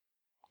them.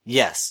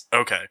 Yes.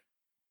 Okay.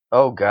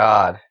 Oh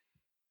god.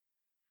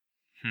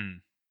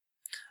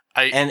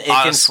 And it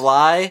can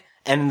fly,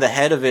 and the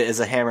head of it is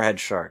a hammerhead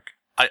shark.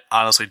 I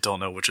honestly don't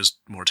know which is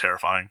more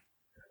terrifying.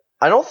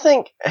 I don't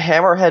think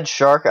hammerhead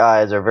shark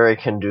eyes are very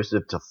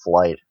conducive to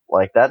flight.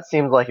 Like that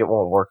seems like it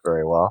won't work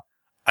very well.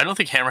 I don't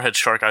think hammerhead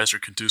shark eyes are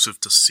conducive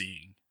to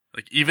seeing.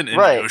 Like, even in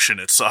Right. the ocean,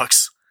 it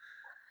sucks.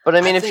 But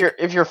I mean, I if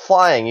think- you're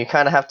flying, you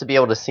kind of have to be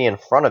able to see in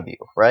front of you,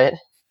 right?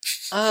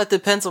 It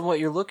depends on what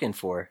you're looking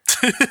for.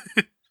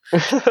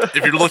 If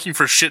you're looking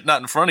for shit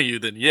not in front of you,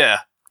 then yeah.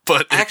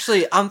 But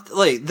Actually, I'm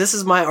like, this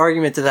is my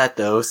argument to that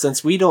though,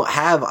 since we don't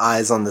have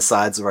eyes on the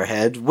sides of our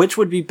head, which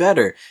would be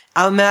better?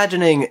 I'm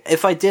imagining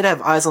if I did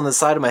have eyes on the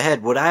side of my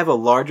head, would I have a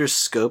larger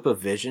scope of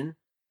vision?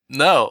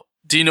 no.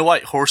 Do you know why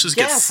horses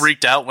get Yes.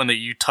 freaked out when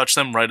you touch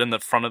them right in the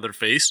front of their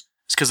face?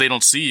 It's because they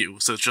don't see you,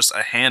 so it's just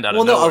a hand out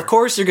Well, of no, nowhere. of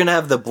course you're gonna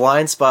have the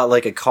blind spot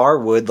like a car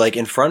would, like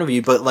in front of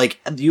you, but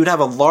like you'd have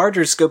a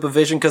larger scope of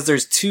vision because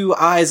there's 2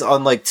 eyes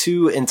on like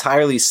 2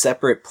 entirely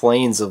separate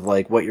planes of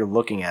like what you're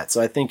looking at.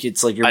 So I think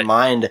it's like your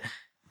mind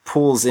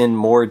pulls in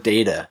more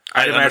data.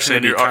 I'd imagine it'd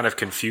understand be your kind of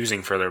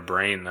confusing for their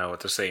brain though at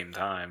the same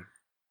time.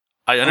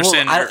 I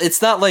understand. Well, your-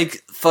 it's not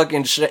like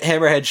fucking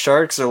hammerhead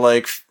sharks are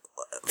like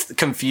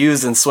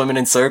confused and swimming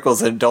in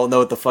circles and don't know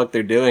what the fuck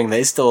they're doing.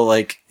 They still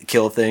like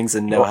kill things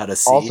and know how to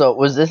see. Also,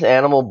 was this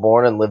animal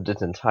born and lived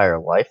its entire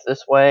life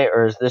this way,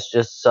 or is this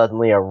just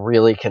suddenly a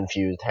really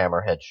confused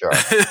hammerhead shark?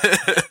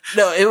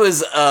 no, it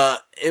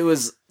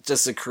was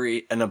just to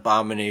create an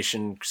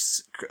abomination.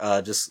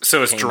 Just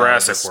So it's came out of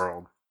Jurassic this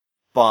World.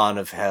 spawn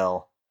of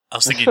hell. I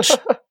was thinking,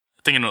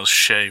 thinking it was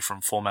Shay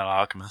from Full Metal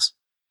Alchemist.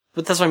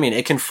 But that's what I mean.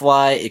 It can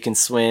fly, it can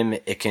swim,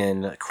 it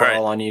can crawl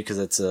Right. on you because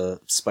it's a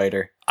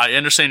spider. I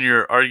understand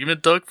your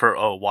argument, Doug, for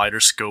a wider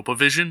scope of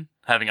vision,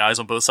 having eyes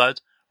on both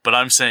sides, but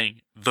I'm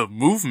saying the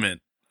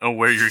movement of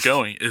where you're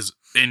going is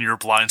in your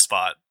blind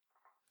spot.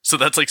 So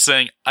that's like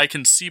saying, I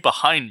can see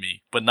behind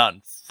me, but not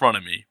in front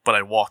of me, but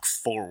I walk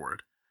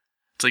forward.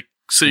 It's like,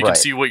 so you can Right.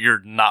 see what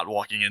you're not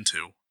walking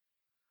into.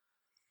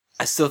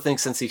 I still think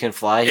since he can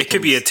fly, It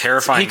could be a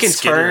terrifying he can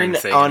skittering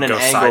turn thing on and an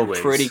go angle sideways.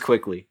 pretty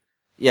quickly.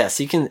 Yes,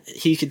 he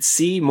could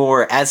see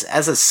more as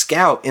a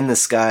scout in the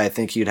sky. I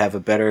think he'd have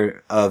a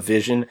better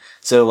vision.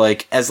 So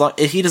like as long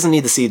he doesn't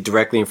need to see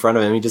directly in front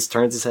of him, he just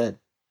turns his head.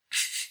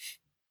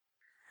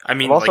 I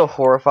mean, I'm also like,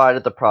 horrified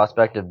at the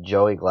prospect of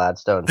Joey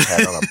Gladstone's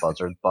head on a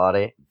buzzard's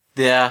body.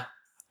 Yeah,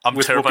 I'm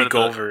with terrified Whoopi of that.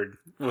 Goldberg.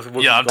 With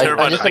Whoopi Yeah, I'm Like,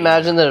 terrified I just of-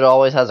 imagine that it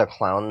always has a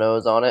clown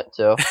nose on it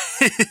too.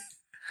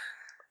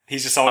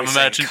 He's just always I'm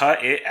saying, imagining-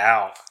 cut it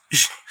out.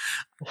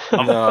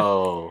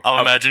 no. I'm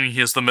imagining he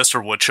has the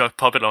Mr. Woodchuck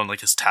puppet on like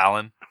his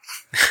talon.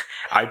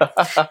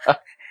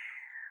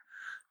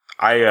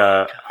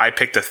 I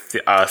picked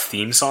a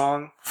theme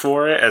song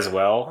for it as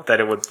well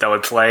that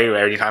would play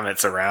every time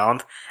it's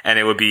around, and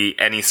it would be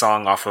any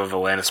song off of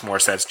Alanis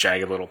Morissette's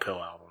Jagged Little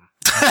Pill album.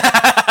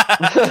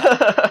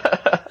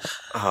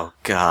 Oh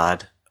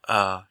God.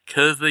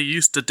 'Cause they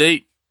used to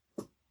date.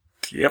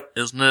 Yep.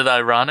 Isn't it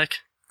ironic?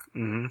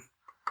 Mm-hmm.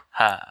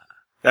 Ha.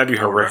 That'd be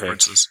More horrific.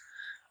 references.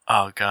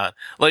 Oh God.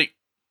 Like,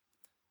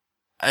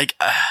 I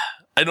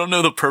don't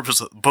know the purpose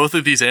of both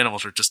of these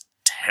animals are just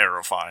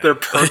terrifying. They're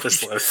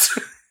purposeless.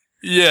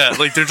 Yeah,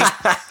 like they're just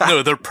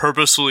no, they're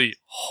purposefully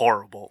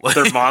horrible. Like,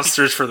 They're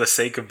monsters for the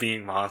sake of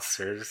being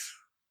monsters.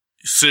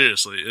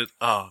 seriously.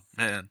 Oh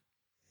man.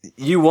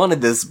 You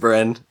wanted this,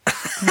 Bren.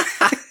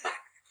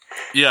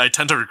 Yeah, I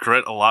tend to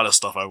regret a lot of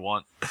stuff I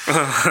want.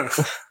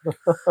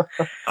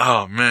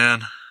 Oh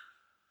man.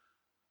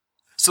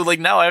 So like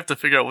now I have to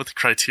figure out what the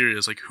criteria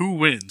is. Like who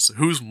wins?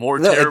 Who's more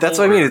No, terrible? that's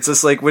what I mean. or- It's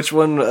just like which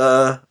one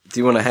do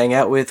you want to hang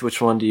out with?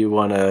 Which one do you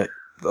want to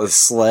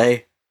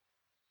slay?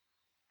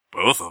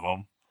 Both of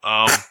them.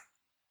 Can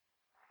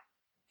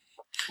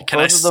Both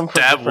I of them for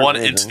stab different one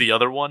into reasons. the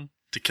other one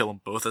to kill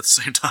them both at the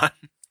same time?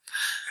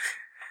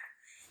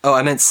 Oh,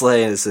 I meant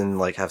slay as in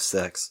like have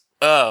sex.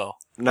 Oh.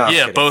 No, I'm Yeah,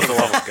 kidding. both For the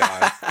love of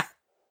God. I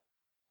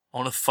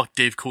want to fuck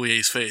Dave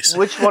Coulier's face.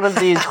 Which one of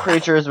these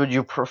creatures would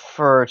you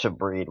prefer to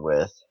breed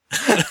with?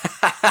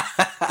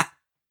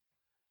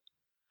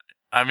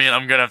 I mean,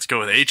 I'm gonna have to go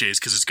with AJ's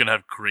because it's gonna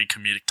have great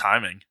comedic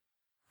timing.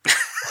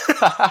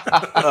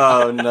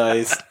 Oh,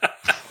 nice.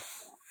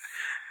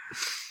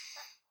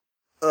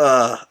 All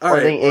I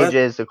right. think well, AJ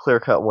is the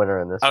clear-cut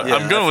winner in this. I, one. Yeah,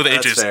 I'm going with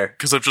that's AJ's fair.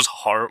 because I'm just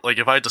hard. Like,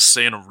 if I had to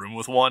stay in a room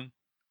with one,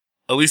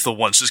 at least the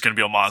one's just gonna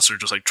be a monster,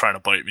 just like trying to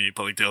bite me.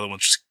 But like the other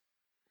one's just,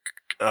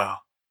 oh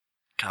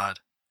God,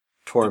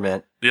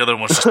 torment. the other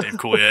one's just Dave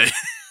Coulier.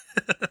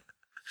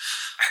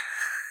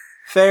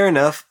 Fair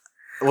enough.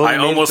 Well, I we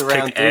made it almost to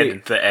round picked three.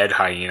 Ed, the Ed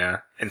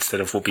hyena, instead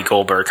of Whoopi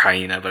Goldberg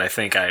hyena, but I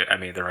think I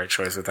made the right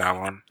choice with that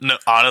one. No,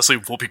 honestly,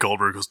 Whoopi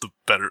Goldberg was the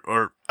better,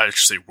 or I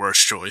should say,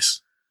 worst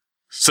choice.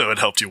 So it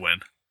helped you win.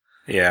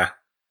 Yeah.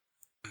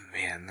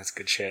 Man, that's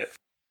good shit.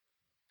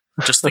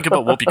 Just think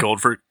about Whoopi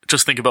Goldberg.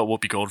 Just think about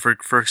Whoopi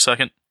Goldberg for a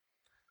second.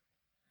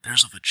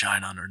 There's a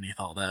vagina underneath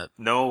all that.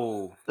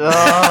 No.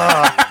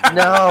 Ah,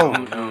 no.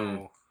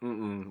 No.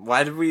 Mm-mm.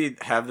 Why did we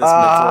have this mental?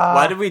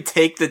 Why did we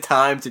take the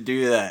time to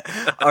do that?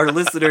 Our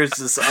listeners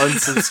just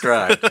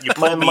unsubscribe. You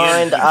My pulled me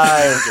mind in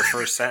eyes. your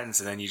first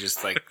sentence, and then you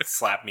just like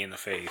slap me in the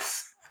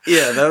face.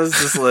 Yeah, that was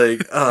just like,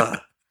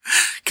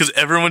 Because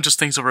everyone just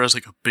thinks of her as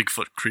like a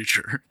Bigfoot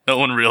creature. No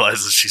one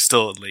realizes she's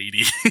still a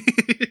lady.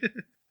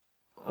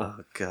 oh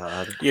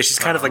God. Yeah, she's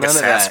kind of like a None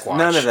of that. Sasquatch.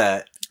 None of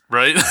that.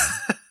 Right?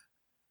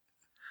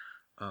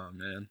 Oh,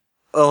 man.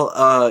 Well,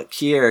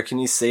 Kiera, can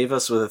you save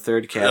us with a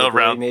third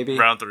category, maybe?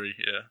 Round 3,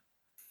 yeah.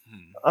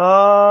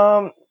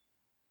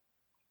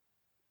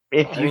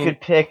 If I you mean-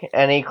 could pick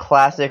any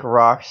classic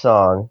rock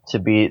song to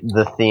be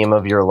the theme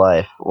of your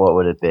life, what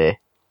would it be?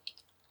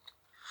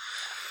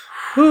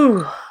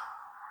 Whew.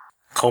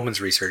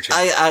 Coleman's researching.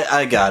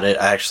 I got it.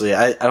 Actually,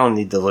 I don't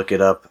need to look it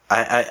up.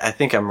 I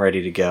think I'm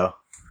ready to go.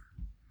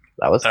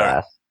 That was All right.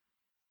 fast.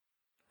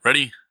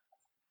 Ready?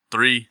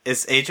 3,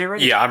 Is AJ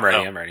ready? Yeah, I'm ready.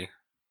 Oh. I'm ready.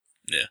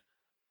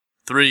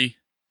 3,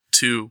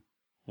 2,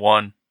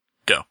 1,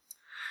 go.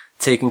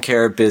 Taking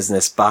care of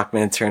business.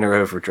 Bachman Turner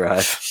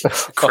Overdrive.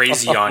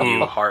 Crazy on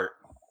you, heart.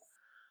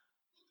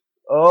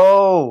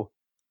 Oh,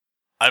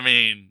 I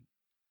mean,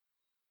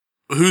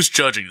 who's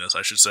judging this,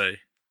 I should say?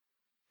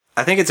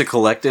 I think it's a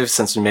collective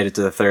since we made it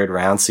to the third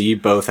round, so you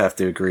both have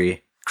to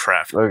agree.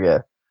 Craft. okay.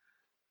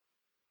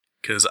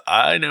 Because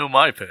I know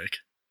my pick.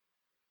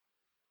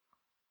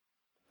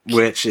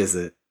 Which is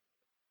it?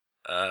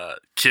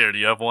 Kier, do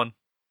you have one?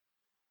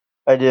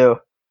 I do.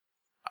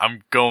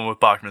 I'm going with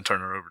Bachman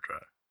Turner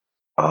Overdrive.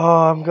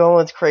 Oh, I'm going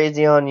with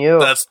Crazy on You.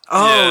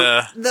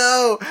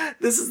 No!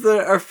 This is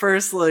our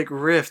first, like,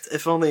 rift.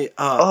 If only,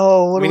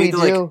 what do we need to,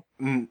 do?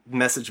 like,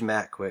 message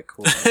Matt quick.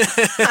 Hold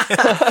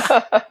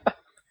on.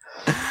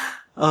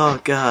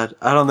 Oh, God.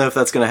 I don't know if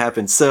that's gonna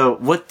happen. So,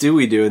 what do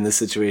we do in this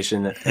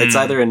situation? It's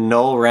either a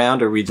null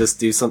round or we just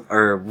do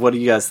or what do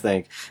you guys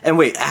think? And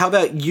wait, how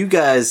about you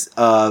guys,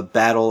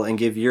 battle and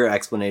give your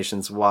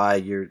explanations why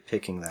you're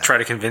picking that? Try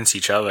to convince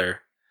each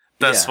other.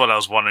 That's what I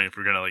was wondering, if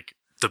we're gonna, like,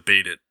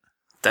 debate it.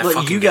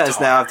 Look, you guys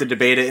now have to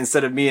debate it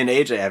instead of me and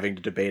AJ having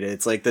to debate it.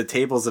 It's like the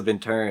tables have been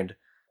turned.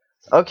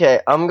 Okay,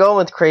 I'm going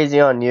with Crazy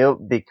on You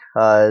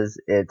because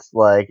it's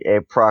like a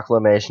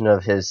proclamation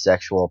of his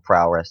sexual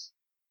prowess.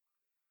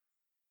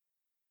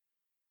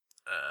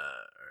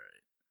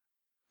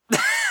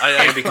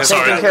 Because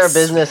taking care of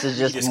business is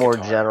just more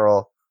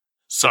general.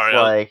 Sorry,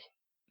 like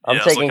I'm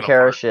taking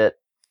care of shit.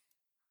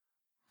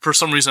 For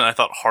some reason, I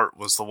thought Heart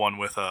was the one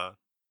with Kurt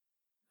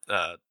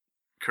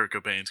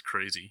Cobain's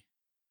Crazy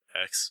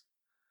X.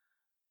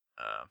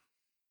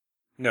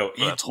 No,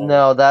 that's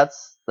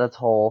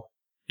Hole.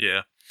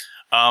 Yeah.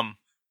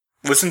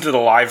 Listen to the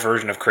live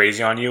version of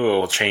Crazy on You. It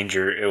will change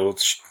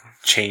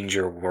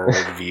your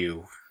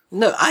worldview.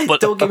 No,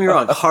 don't get me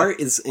wrong. Heart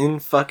is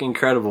fucking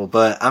incredible,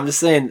 but I'm just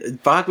saying,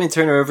 Bachman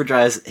Turner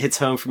Overdrive hits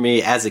home for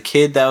me. As a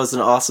kid, that was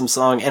an awesome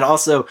song, and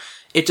also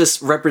it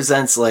just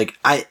represents like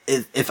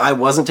if I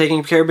wasn't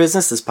taking care of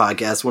business, this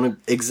podcast wouldn't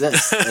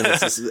exist. And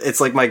it's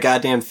like my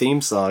goddamn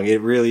theme song. It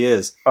really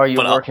is. Are you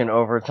working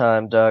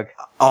overtime, Doug?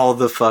 All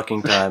the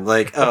fucking time.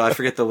 Like, I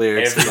forget the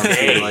lyrics.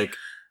 Like,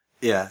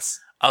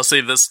 yes. I'll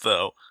say this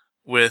though,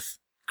 with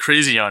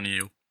Crazy on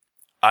You,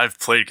 I've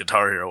played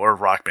Guitar Hero or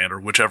Rock Band or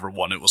whichever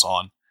one it was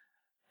on.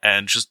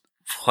 And just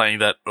playing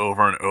that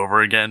over and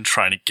over again,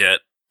 trying to get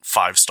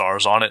 5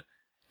 stars on it,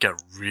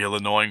 get real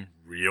annoying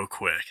real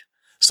quick.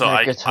 So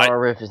the guitar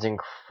riff is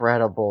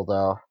incredible,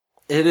 though.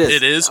 It is.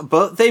 It is.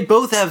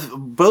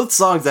 Both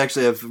songs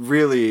actually have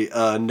really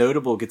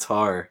notable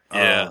guitar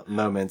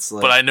moments.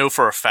 But I know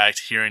for a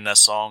fact hearing that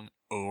song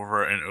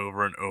over and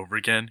over and over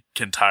again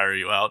can tire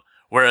you out.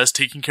 Whereas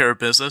Taking Care of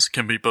Business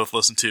can be both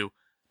listened to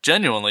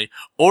genuinely,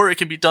 or it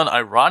can be done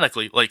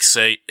ironically, like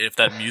say if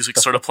that music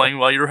started playing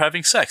while you were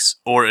having sex,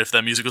 or if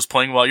that music was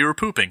playing while you were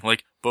pooping,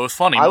 like both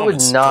funny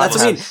moments. Would not. That's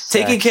what I mean.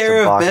 Taking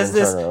care of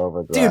business,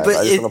 dude. But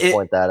I just want to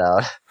point that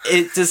out.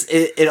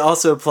 It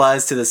also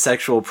applies to the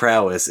sexual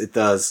prowess. It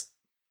does.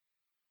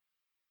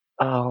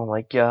 Oh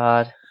my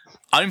god.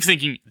 I'm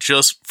thinking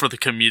just for the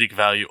comedic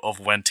value of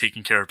when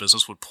Taking Care of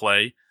Business would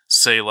play.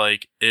 Say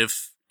like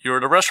if you're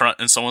at a restaurant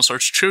and someone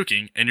starts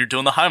choking and you're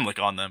doing the Heimlich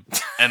on them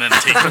and then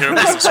Taking Care of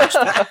Business starts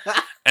playing.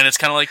 And it's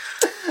kind of like,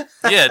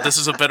 yeah, this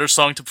is a better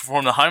song to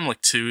perform the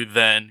Heimlich to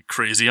than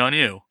Crazy on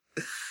You.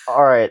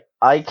 Alright,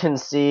 I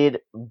concede,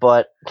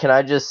 but can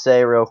I just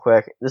say real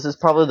quick, this is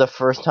probably the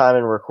first time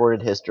in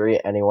recorded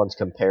history anyone's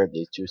compared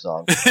these two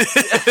songs.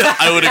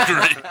 I would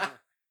agree.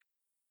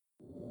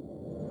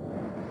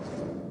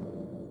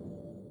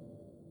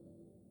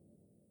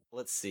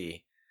 Let's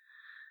see.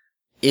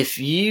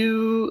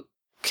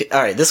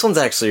 Alright, this one's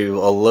actually a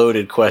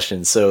loaded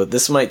question, so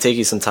this might take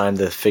you some time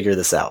to figure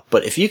this out.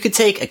 But if you could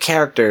take a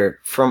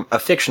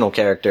fictional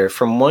character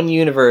from one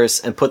universe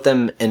and put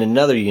them in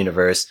another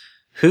universe,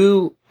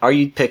 who are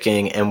you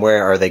picking and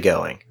where are they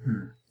going?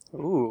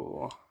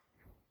 Ooh.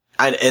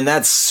 And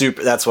that's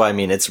why I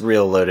mean, it's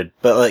real loaded.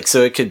 But like,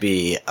 so it could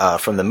be,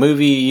 from the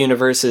movie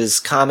universes,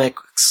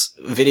 comics,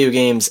 video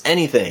games,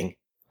 anything.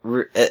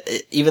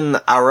 Even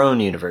our own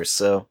universe,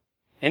 so.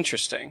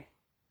 Interesting.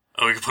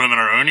 Oh, we could put them in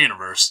our own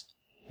universe.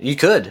 You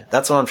could.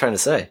 That's what I'm trying to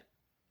say.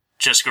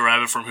 Jessica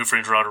Rabbit from Who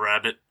Framed Roger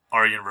Rabbit,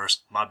 our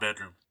universe, my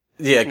bedroom.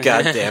 Yeah,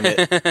 god damn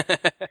it.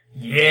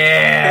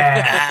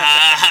 Yeah!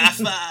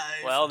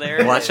 Well,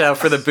 there Watch out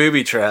for the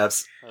booby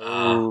traps.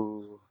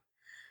 Ooh.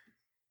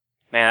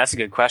 Man, that's a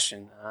good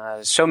question.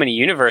 So many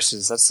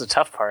universes. That's the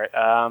tough part.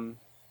 I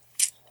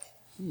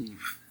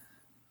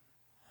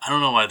don't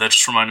know why. That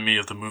just reminded me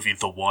of the movie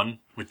The One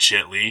with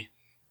Jet Li,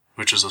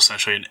 which is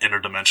essentially an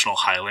interdimensional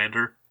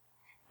Highlander.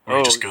 Where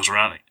he just goes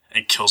around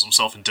and kills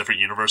himself in different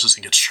universes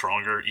and gets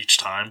stronger each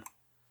time.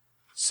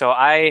 So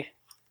I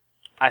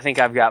think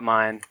I've got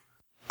mine.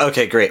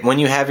 Okay, great. When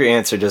you have your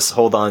answer, just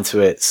hold on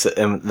to it,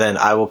 and then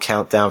I will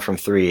count down from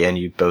 3, and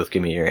you both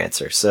give me your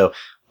answer. So,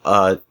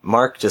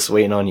 Mark, just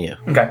waiting on you.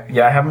 Okay,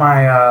 yeah, I have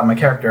my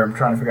character. I'm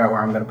trying to figure out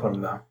where I'm going to put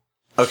him, though.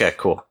 Okay,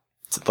 cool.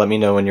 So let me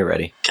know when you're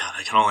ready. God,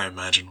 I can only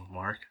imagine with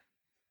Mark.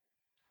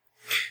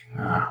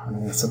 I'm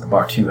going to set the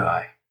bar too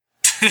high.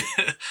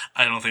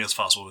 I don't think it's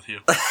possible with you.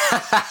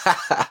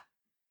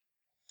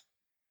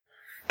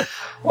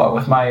 What,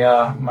 with my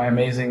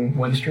amazing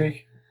win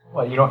streak?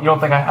 What, you don't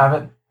think I have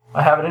it?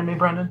 I have it in me,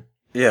 Brendan?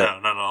 Yeah. No,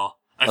 not at all.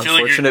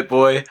 Unfortunate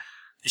boy.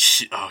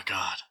 Oh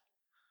god.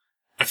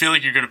 I feel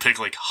like you're gonna pick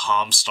like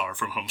Homstar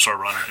from Homestar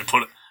Runner and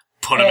put him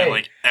in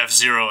like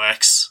F-Zero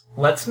X.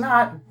 Let's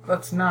not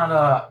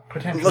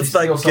potentially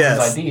steal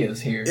someone's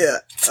ideas here. Yeah.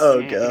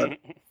 Oh god.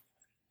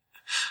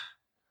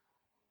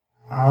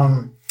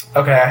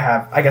 Okay,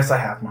 I guess I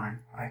have mine.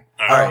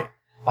 Alright.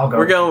 I'll go.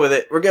 We're going with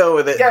it. We're going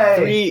with it. Yay.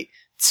 3,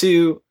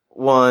 2,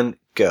 1,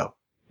 go.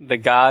 The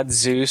god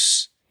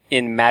Zeus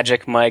in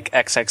Magic Mike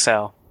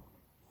XXL.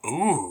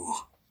 Ooh.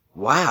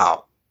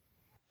 Wow.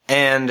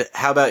 And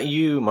how about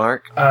you,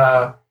 Mark?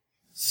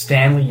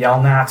 Stanley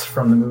Yelnats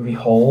from the movie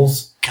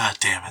Holes. God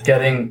damn it.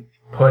 Getting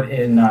put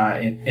in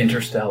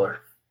Interstellar.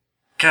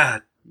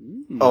 God.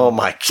 Oh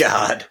my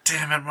god.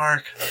 Damn it,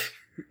 Mark.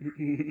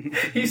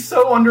 He's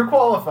so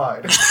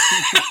underqualified.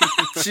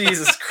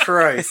 Jesus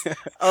Christ.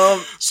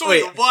 So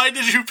wait. why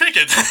did you pick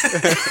it?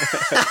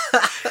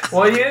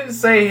 Well, he didn't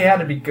say he had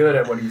to be good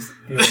at what he's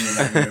doing in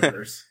that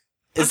universe.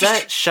 Is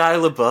that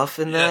Shia LaBeouf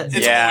in that?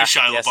 It's Yeah, only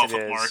Shia yes, LaBeouf it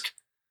with is. Mark.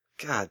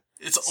 God.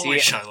 It's only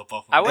Shia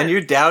LaBeouf. And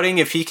you're doubting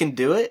if he can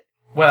do it?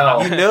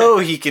 Well, You know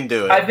he can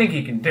do it. I think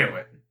he can do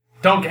it.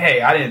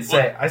 I didn't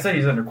say. I said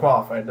he's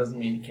underqualified. It doesn't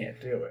mean he can't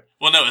do it.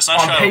 Well, no, it's not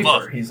On Shia paper,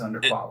 LaBeouf. he's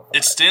underqualified.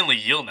 It's Stanley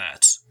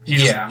Yelnats. He Yeah.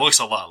 just looks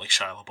a lot like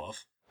Shia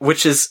LaBeouf.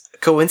 Which is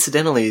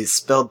coincidentally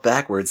spelled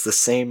backwards the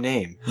same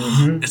name.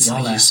 Mm-hmm. It's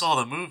like you saw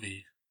the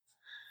movie.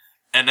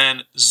 And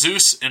then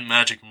Zeus in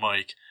Magic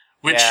Mike,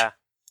 which Yeah.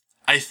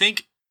 I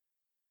think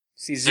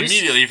See, Zeus,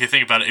 immediately, if you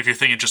think about it, if you're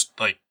thinking just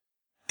like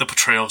the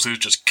portrayal of Zeus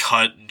just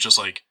cut and just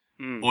like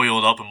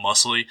oiled up and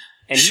muscly,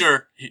 And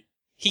sure.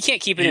 he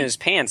can't keep it in his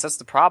pants. That's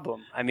the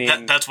problem. I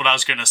mean, That's what I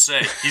was gonna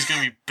say. He's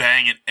gonna be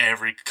banging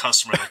every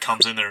customer that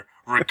comes in there,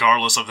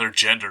 regardless of their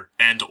gender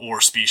and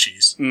or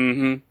species.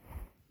 mm-hmm.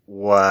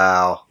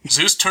 Wow.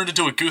 Zeus turned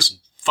into a goose and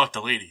fucked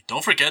a lady.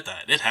 Don't forget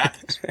that. It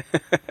happens.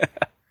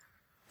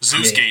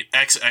 Zeusgate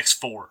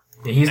XX4.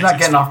 Yeah, he's not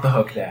getting off the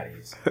hook,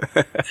 daddies.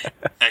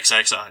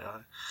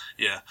 XXI.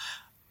 Yeah.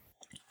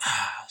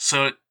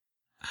 So,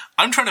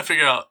 I'm trying to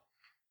figure out.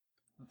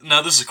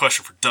 Now, this is a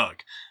question for Doug.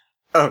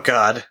 Oh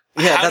god.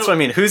 Yeah, that's what I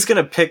mean. Who's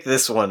gonna pick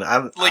this one? I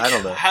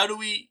don't know. How do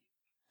we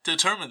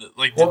determine that?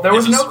 Like, Well, there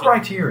was is no this-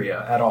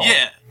 criteria at all.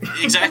 Yeah,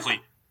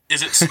 exactly.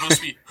 Is it supposed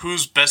to be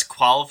who's best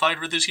qualified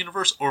for this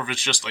universe, or if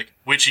it's just like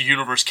which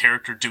universe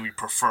character do we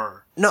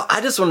prefer? No, I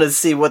just wanted to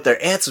see what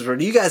their answers were.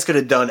 You guys could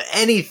have done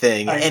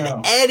anything I and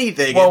know.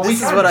 anything. Well, and we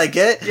this is kinda- what I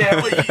get.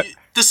 Yeah, But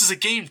this is a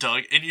game,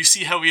 Doug, and you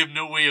see how we have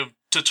no way of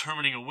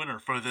determining a winner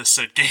for this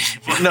said game.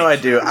 Like, No, I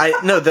do.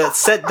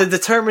 The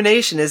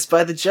determination is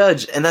by the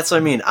judge, and that's what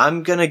I mean.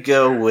 I'm gonna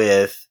go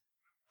with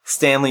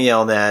Stanley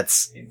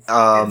Yelnats.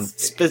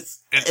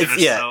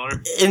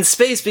 Interstellar. In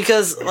space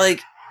because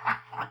like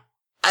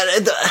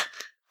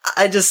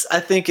I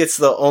think it's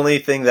the only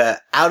thing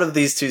that out of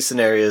these two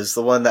scenarios,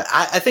 the one that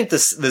I think the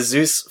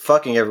Zeus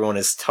fucking everyone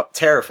is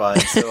terrifying.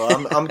 So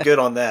I'm good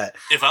on that.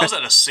 If I was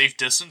at a safe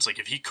distance, like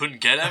if he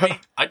couldn't get at me,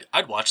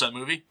 I'd watch that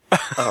movie.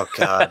 Oh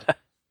god.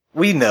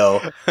 We know.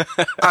 All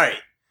right,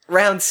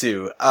 round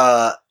 2.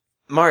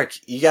 Mark,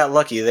 you got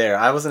lucky there.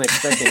 I wasn't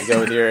expecting to go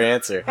with your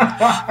answer.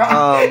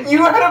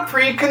 You had a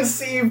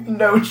preconceived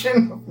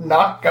notion of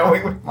not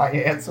going with my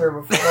answer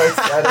before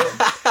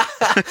I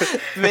said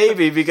it.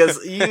 Maybe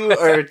because you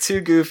are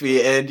too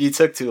goofy and you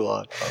took too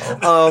long.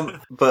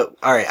 But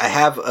all right, I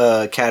have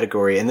a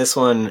category, and this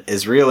one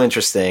is real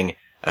interesting.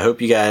 I hope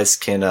you guys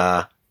can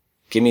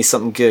give me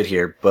something good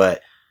here.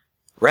 But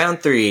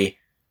round 3,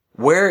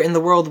 where in the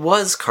world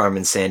was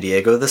Carmen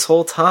Sandiego this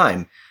whole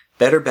time?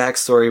 Better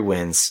backstory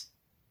wins.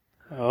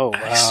 Oh,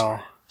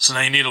 wow. So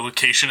now you need a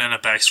location and a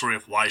backstory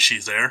of why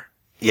she's there.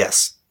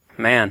 Yes.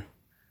 Man.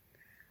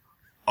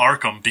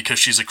 Arkham, because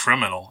she's a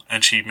criminal,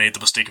 and she made the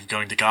mistake of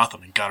going to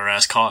Gotham and got her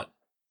ass caught.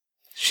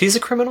 She's a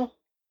criminal?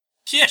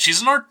 Yeah,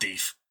 she's an art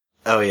thief.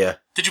 Oh, yeah.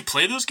 Did you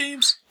play those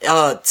games?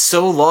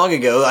 So long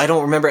ago, I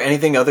don't remember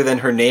anything other than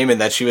her name and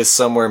that she was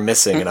somewhere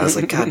missing, and I was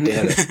like, God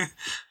damn it.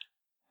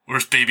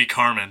 Where's baby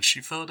Carmen?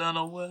 She fell down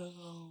a well.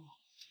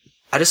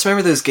 I just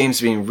remember those games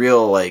being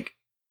real, like,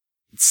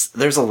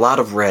 there's a lot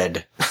of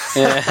red.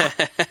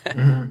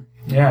 Mm-hmm.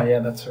 Yeah,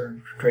 that's her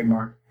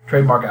trademark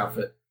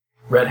outfit.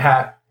 Red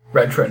hat,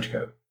 red trench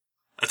coat.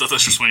 I thought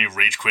that's just when you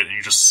rage quit and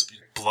you just,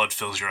 blood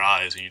fills your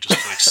eyes and you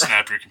just, like,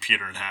 snap your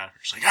computer in half.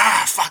 You're just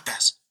like, fuck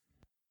this.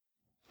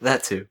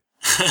 That too.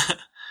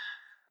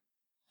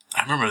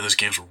 I remember those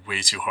games were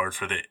way too hard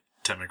for the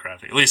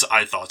demographic. At least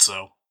I thought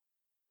so.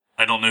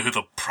 I don't know who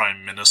the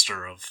Prime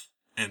Minister of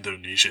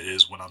Indonesia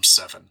is when I'm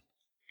 7.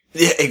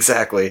 Yeah,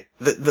 exactly.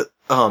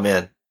 Oh,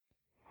 man.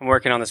 I'm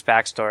working on this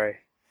backstory.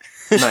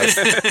 Nice.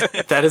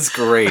 That is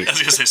great. I was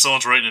gonna say,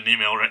 someone's writing an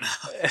email right now.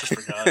 I just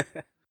forgot.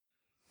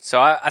 So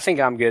I think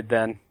I'm good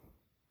then.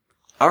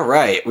 All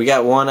right, we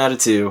got 1 out of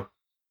 2.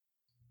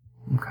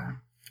 Okay.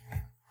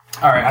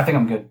 All right, I think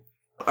I'm good.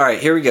 All right,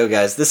 here we go,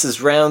 guys. This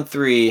is round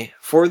 3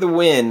 for the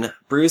win.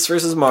 Bruce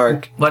versus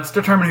Mark. Let's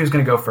determine who's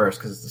going to go first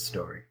because it's the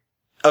story.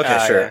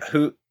 Okay, sure. Yeah.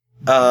 Who?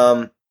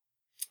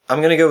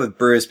 I'm gonna go with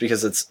Bruce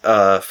because it's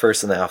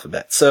first in the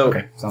alphabet. So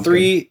Okay, sounds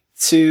 3,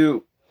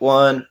 2,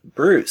 1,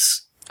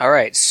 Bruce. All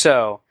right,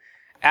 so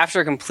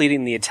after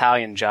completing the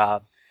Italian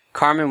job,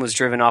 Carmen was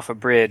driven off a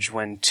bridge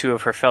when 2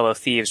 of her fellow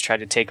thieves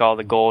tried to take all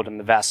the gold and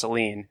the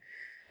Vaseline.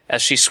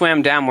 As she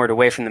swam downward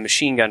away from the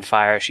machine gun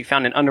fire, she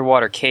found an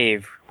underwater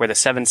cave where the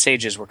 7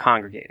 sages were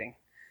congregating.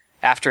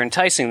 After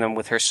enticing them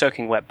with her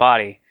soaking wet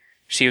body,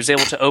 she was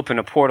able to open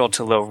a portal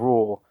to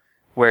Lorule,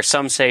 where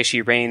some say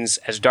she reigns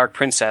as Dark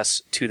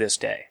Princess to this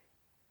day.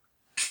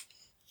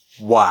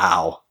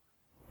 Wow.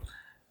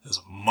 This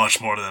is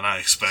much more than I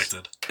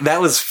expected.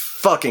 That was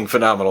fucking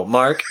phenomenal.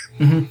 Mark?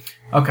 Mm-hmm.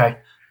 Okay.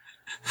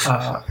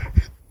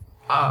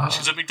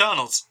 She's at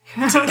McDonald's.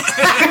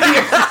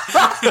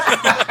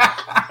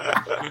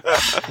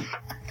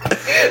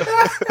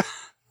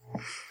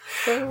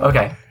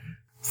 Okay.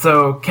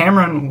 So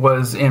Cameron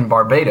was in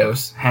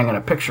Barbados hanging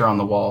a picture on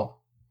the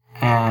wall,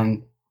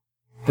 and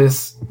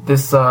this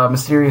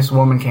mysterious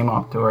woman came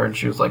up to her and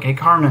she was like, "Hey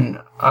Carmen,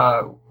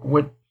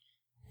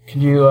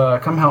 can you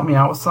come help me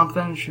out with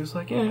something?" And she was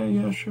like,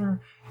 yeah,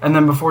 sure. And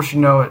then before she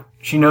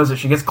knows it,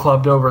 she gets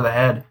clubbed over the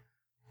head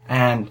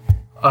and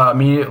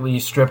immediately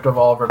stripped of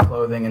all of her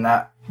clothing. And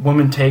that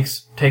woman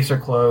takes her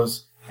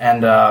clothes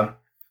and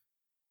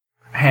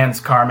hands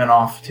Carmen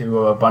off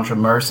to a bunch of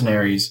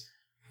mercenaries.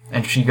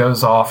 And she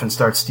goes off and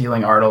starts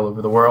stealing art all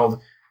over the world.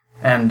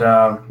 And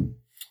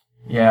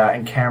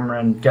and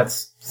Cameron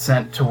gets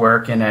sent to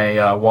work in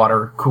a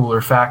water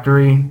cooler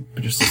factory,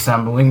 just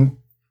assembling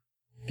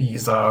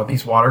these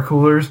water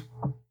coolers.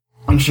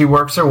 And she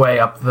works her way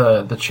up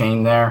the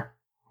chain there.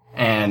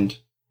 And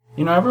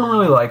everyone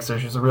really likes her.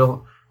 She's a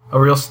real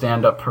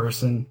stand-up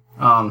person.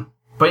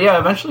 But yeah,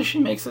 eventually she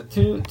makes it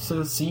to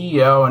the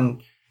CEO,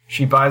 and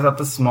she buys up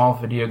this small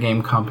video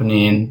game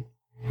company and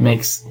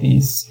makes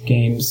these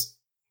games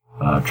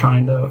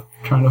trying to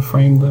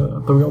frame the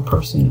real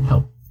person and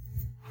help.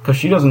 Because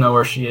she doesn't know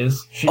where she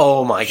is.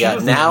 Oh my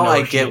god, now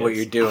I get what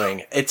you're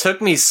doing. It took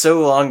me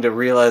so long to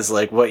realize,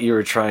 what you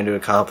were trying to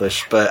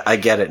accomplish, but I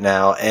get it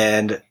now,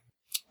 and...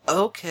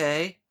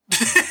 Okay.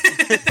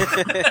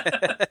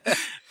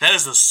 That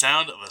is the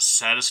sound of a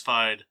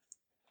satisfied,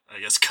 I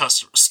guess,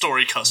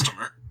 story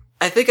customer.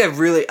 I think I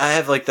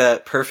have,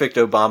 that perfect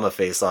Obama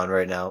face on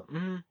right now.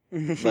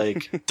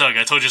 Doug,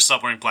 I told you to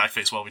stop wearing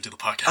blackface while we do the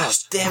podcast. Oh,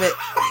 damn it.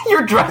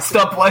 You're dressed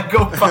up like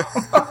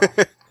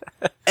Obama.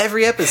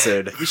 Every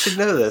episode. You should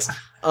know this.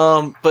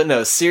 But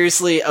no,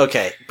 seriously,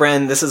 okay.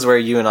 Bren, this is where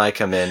you and I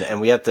come in,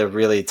 and we have to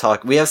really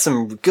talk. We have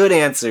some good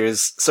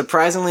answers.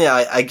 Surprisingly,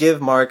 I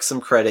give Mark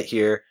some credit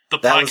here.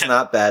 That was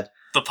not bad.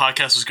 The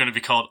podcast was going to be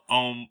called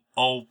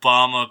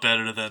Obama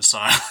Better Than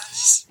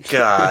Silence.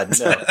 God,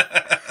 no.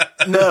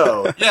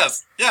 No.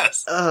 Yes.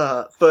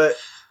 But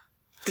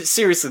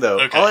seriously though,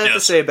 all I have to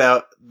say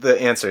about the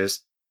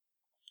answers,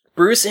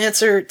 Bruce's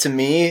answer to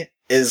me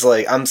is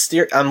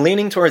I'm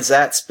leaning towards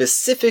that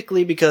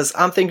specifically because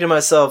I'm thinking to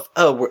myself,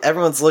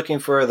 everyone's looking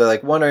for her. They're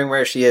wondering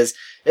where she is.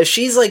 If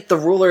she's the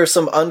ruler of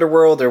some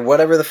underworld or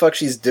whatever the fuck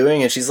she's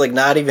doing, and she's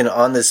not even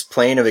on this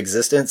plane of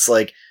existence,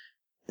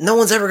 no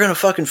one's ever gonna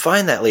fucking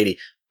find that lady.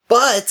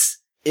 But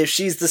if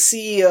she's the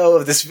CEO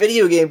of this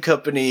video game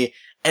company,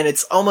 and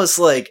it's almost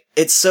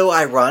it's so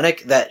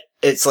ironic that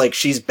it's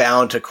she's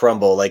bound to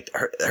crumble,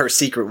 her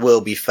secret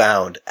will be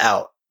found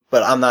out.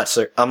 But I'm not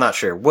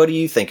sure. What do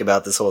you think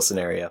about this whole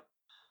scenario?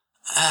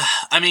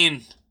 I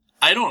mean,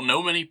 I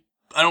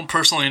don't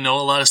personally know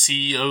a lot of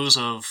CEOs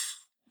of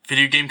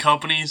video game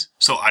companies,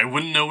 so I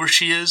wouldn't know where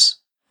she is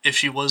if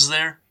she was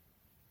there.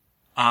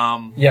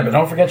 Yeah, but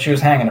don't forget she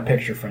was hanging a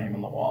picture frame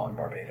on the wall in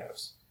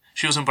Barbados.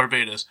 She was in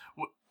Barbados.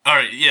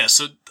 Alright, yeah,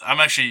 so I'm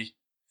actually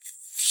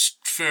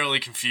fairly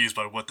confused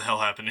by what the hell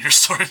happened in your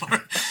story,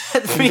 Mark.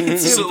 Me too,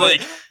 so,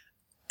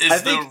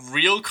 is the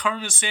real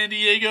Carmen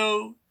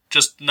Sandiego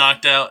just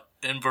knocked out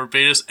in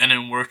Barbados and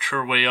then worked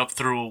her way up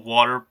through a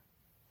water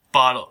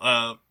bottle,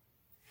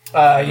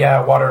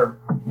 water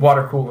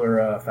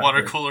cooler factory.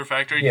 Water cooler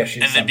factory? Yeah,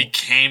 and then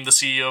became the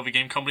CEO of a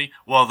game company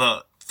while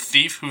the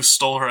thief who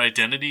stole her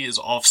identity is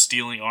off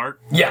stealing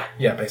art? Yeah,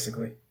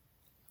 basically.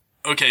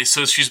 Okay,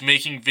 so she's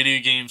making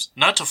video games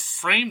not to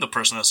frame the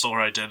person that stole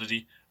her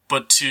identity,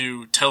 but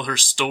to tell her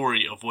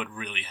story of what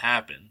really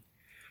happened.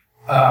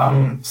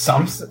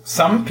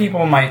 Some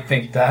people might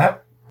think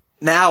that.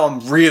 Now I'm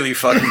really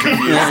fucking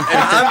confused. And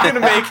I'm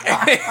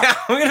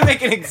gonna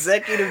make an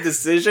executive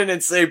decision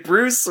and say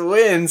Bruce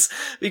wins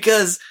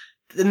because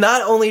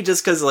not only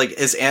just because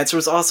his answer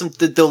was awesome,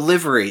 the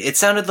delivery. It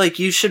sounded like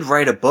you should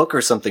write a book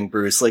or something,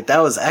 Bruce.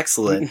 That was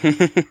excellent.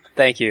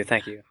 Thank you.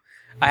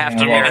 I have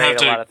to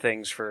narrate a lot of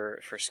things for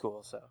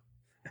school, so.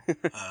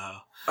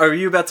 Are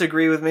you about to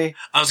agree with me?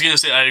 I was gonna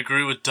say I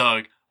agree with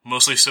Doug,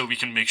 mostly so we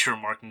can make sure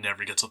Mark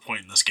never gets a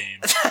point in this game.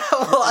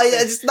 Well,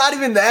 it's not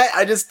even that.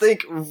 I just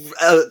think,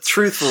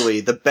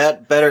 truthfully, the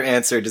better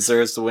answer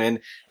deserves to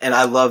win, and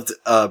I loved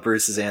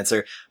Bruce's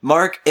answer.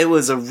 Mark, it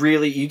was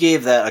you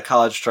gave that a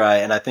college try,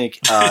 and I think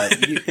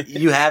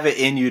you have it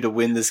in you to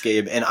win this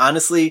game. And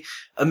honestly,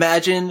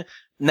 imagine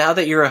now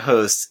that you're a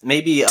host,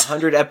 maybe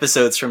 100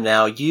 episodes from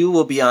now, you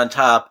will be on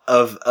top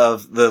of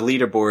the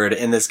leaderboard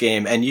in this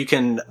game, and you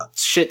can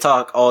shit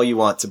talk all you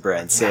want to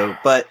Brent. So,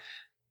 but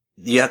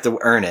you have to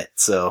earn it.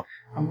 So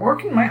I'm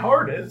working my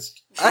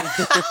hardest.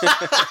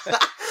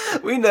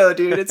 We know,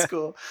 dude. It's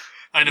cool.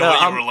 I know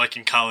what you were like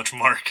in college,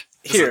 Mark.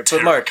 Here,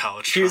 but Mark,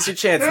 here's your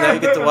chance. Now you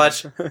get to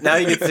watch. Now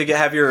you get to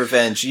have your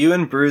revenge. You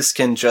and Bruce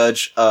can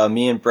judge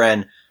me and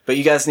Bren, but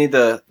you guys need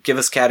to give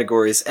us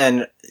categories.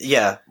 And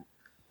yeah,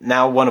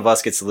 now one of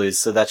us gets to lose,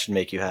 so that should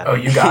make you happy. Oh,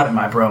 you got it,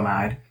 my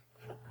bromide.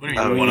 What do you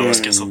mean one of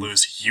us gets to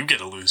lose? You get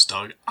to lose,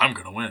 Doug. I'm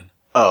gonna win.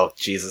 Oh,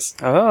 Jesus.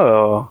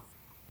 Oh.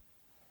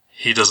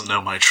 He doesn't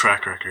know my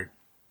track record.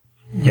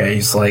 Yeah,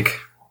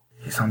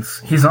 some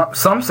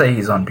say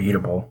he's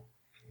unbeatable.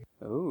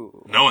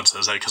 Ooh. No one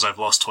says that because I've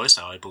lost twice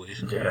now, I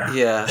believe.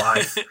 Yeah.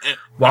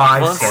 Why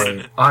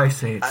I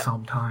say it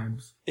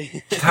sometimes.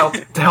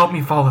 to help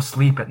me fall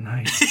asleep at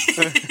night.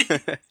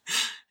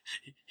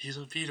 He's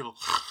unbeatable.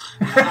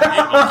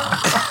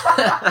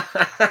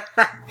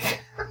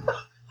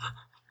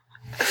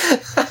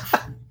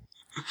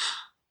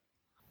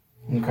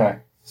 Okay.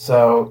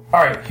 So,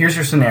 alright, here's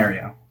your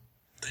scenario.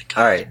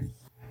 Alright.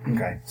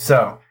 Okay.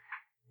 So,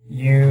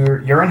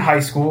 you're in high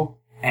school,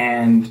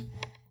 and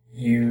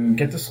you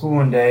get to school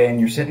one day, and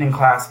you're sitting in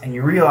class, and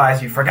you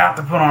realize you forgot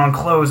to put on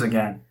clothes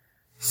again.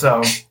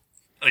 So...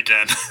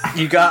 Again.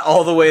 You got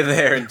all the way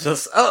there and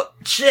just, oh,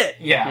 shit!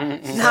 Yeah.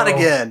 Not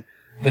again!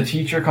 The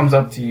teacher comes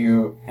up to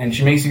you, and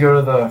she makes you go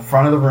to the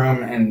front of the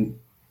room, and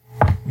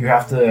you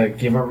have to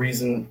give a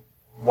reason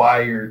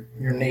why you're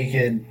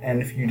naked,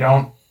 and if you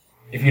don't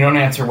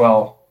answer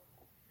well,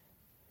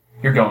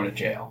 you're going to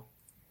jail.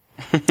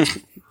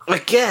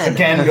 Again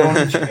going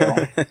to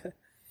jail.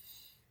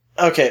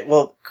 Okay,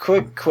 well,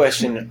 quick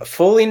question.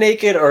 Fully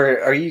naked,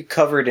 or are you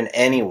covered in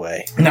any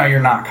way? No, you're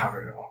not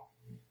covered at all.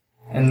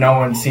 And no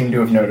one seemed to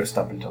have noticed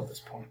up until this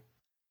point.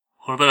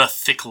 What about a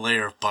thick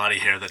layer of body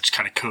hair that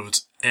kind of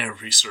coats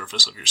every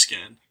surface of your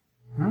skin?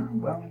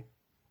 Well,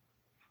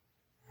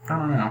 I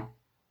don't know.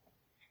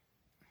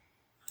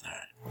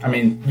 I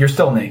mean, you're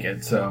still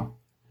naked, so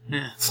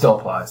it still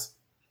applies.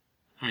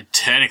 I mean,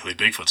 technically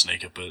Bigfoot's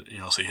naked, but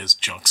you see his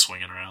junk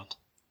swinging around.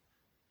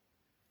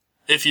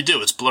 If you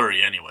do, it's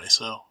blurry anyway,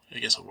 so I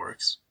guess it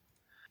works.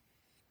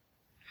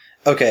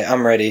 Okay,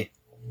 I'm ready.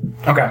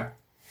 Okay.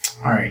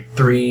 Alright,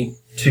 3,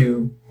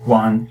 2,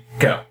 1,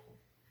 go.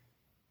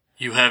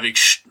 You have,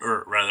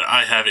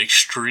 I have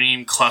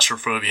extreme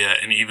claustrophobia,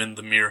 and even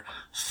the mere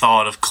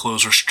thought of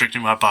clothes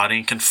restricting my body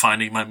and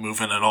confining my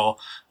movement at all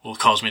will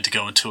cause me to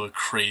go into a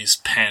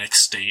crazed panic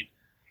state.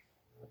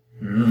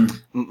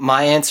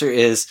 My answer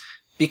is,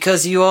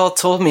 because you all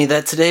told me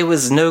that today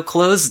was no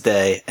clothes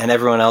day, and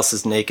everyone else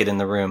is naked in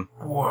the room.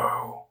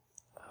 Whoa.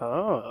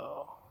 Oh.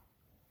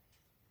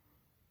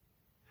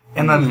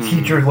 And then the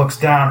teacher looks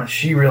down and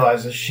she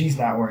realizes she's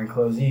not wearing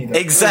clothes either.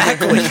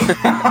 Exactly.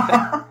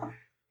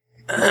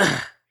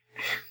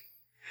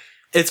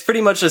 It's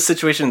pretty much a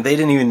situation they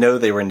didn't even know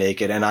they were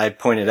naked, and I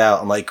pointed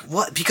out, I'm like,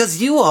 what?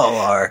 Because you all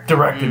are.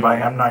 Directed by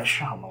M. Night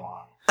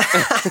Shyamalan.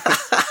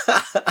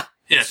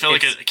 Yeah, I feel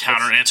like a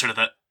counter answer to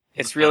that.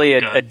 It's really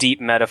a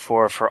deep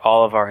metaphor for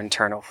all of our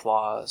internal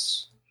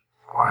flaws.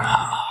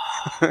 Wow.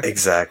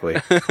 Exactly.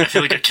 I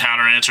feel like a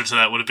counter answer to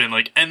that would have been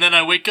like, and then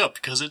I wake up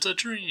because it's a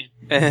dream.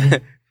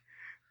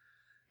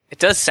 It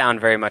does sound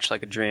very much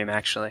like a dream,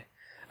 actually.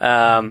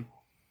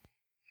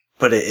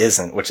 But it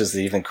isn't, which is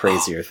the even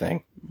crazier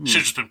thing.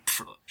 Should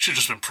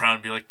just been proud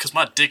and be like, because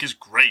my dick is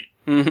great.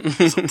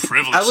 It's a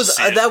privilege.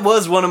 That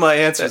was one of my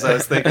answers. I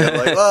was thinking,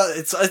 like, well,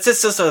 it's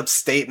just a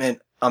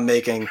statement I'm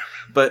making,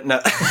 but no.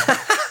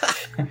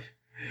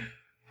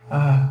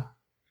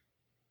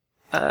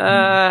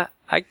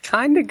 I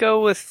kind of go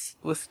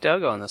with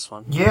Doug on this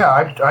one. Yeah,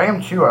 I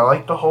am too. I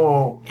like the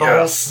whole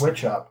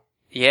switch up.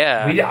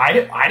 Yeah.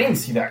 I didn't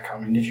see that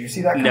coming. Did you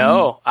see that coming?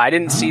 No, I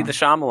didn't see the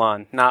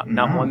Shyamalan. Not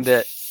one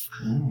bit.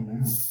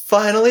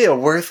 Finally, a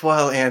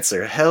worthwhile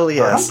answer. Hell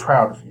yes. I'm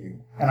proud of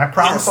you. And I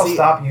promise I'll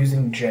stop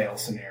using jail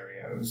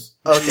scenarios.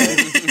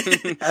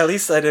 Okay. At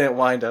least I didn't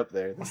wind up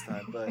there this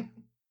time, but...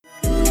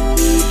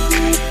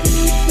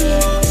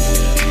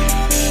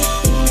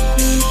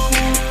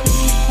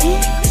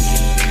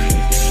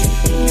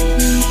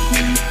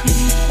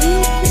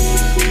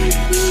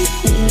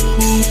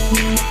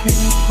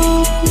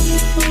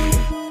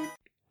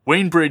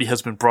 Wayne Brady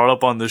has been brought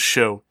up on this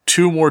show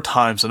 2 more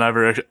times than I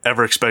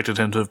ever expected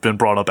him to have been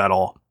brought up at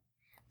all.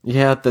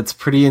 Yeah, that's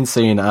pretty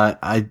insane.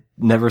 I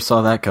never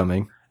saw that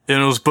coming.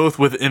 And it was both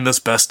within this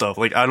best of.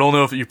 Like, I don't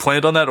know if you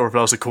planned on that or if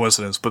that was a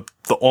coincidence, but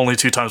the only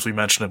 2 times we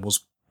mentioned him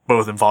was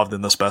both involved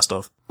in this best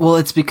of. Well,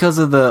 it's because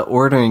of the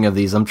ordering of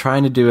these. I'm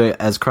trying to do it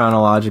as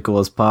chronological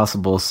as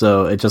possible,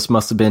 so it just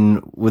must have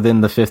been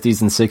within the 50s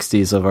and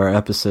 60s of our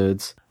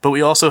episodes. But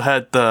we also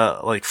had the,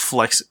 like,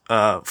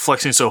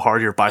 flexing so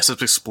hard your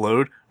biceps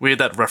explode. We had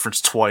that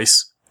referenced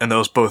twice, and that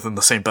was both in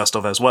the same best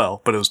of as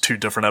well, but it was 2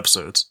 different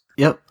episodes.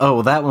 Yep. Oh,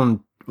 well, that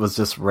one was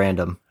just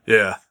random.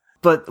 Yeah.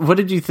 But what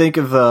did you think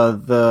of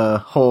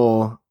the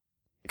whole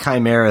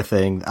chimera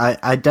thing?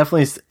 I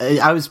definitely,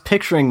 I was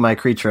picturing my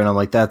creature and I'm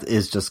like, that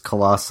is just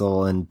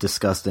colossal and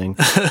disgusting.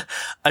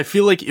 I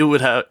feel like it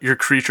would have, your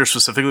creature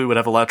specifically would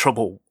have a lot of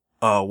trouble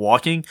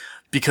walking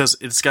because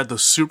it's got the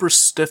super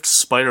stiff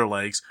spider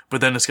legs,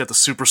 but then it's got the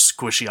super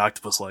squishy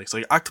octopus legs.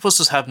 Like,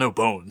 octopuses have no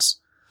bones.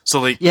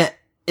 So like, yeah,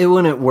 it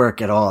wouldn't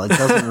work at all. It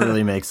doesn't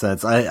really make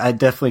sense. I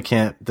definitely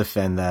can't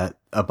defend that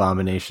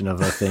abomination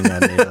of a thing I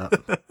made up.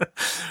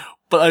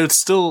 But I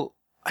still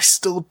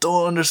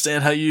don't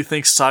understand how you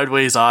think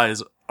sideways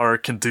eyes are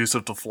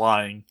conducive to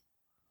flying.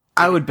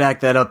 I would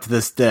back that up to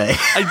this day.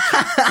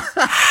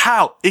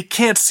 How? It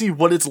can't see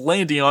what it's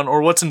landing on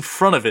or what's in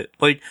front of it.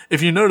 Like,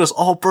 if you notice,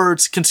 all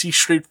birds can see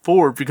straight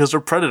forward because they're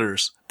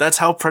predators. That's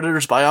how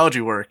predators'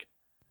 biology work.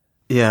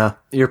 Yeah,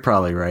 you're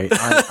probably right.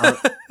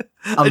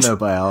 I'm no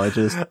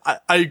biologist.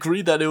 I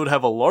agree that it would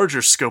have a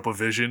larger scope of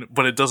vision,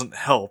 but it doesn't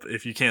help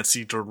if you can't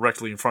see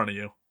directly in front of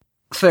you.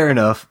 Fair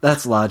enough.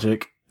 That's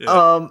logic.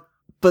 Yeah.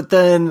 But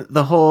then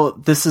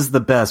this is the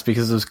best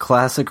because it was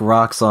classic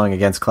rock song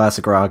against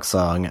classic rock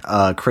song.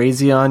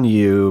 Crazy on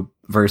You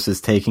versus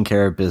Taking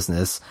Care of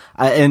Business.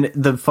 And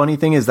the funny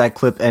thing is that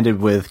clip ended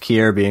with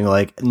Kier being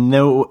like,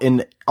 no,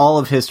 in all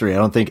of history, I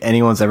don't think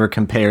anyone's ever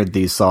compared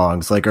these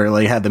songs, like, or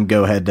like had them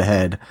go head to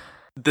head.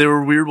 They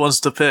were weird ones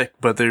to pick,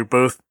 but they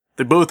both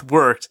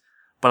worked,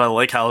 but I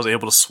like how I was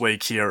able to sway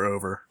Kier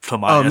over to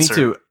my answer. Me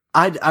too.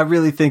 I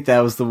really think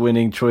that was the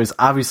winning choice,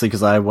 obviously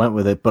because I went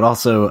with it, but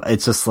also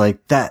it's just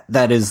like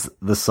that is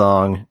the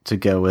song to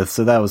go with,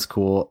 so that was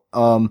cool.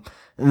 And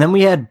then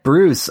we had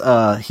Bruce.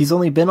 He's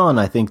only been on,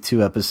 I think,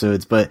 2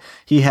 episodes, but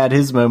he had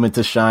his moment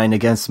to shine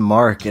against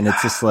Mark, and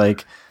it's just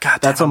like, God,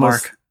 that's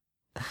almost, Mark.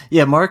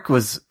 Yeah, Mark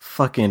was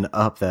fucking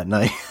up that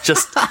night.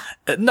 Just,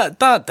 not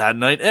that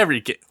night, every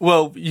game.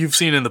 Well, you've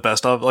seen in the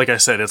best of, like I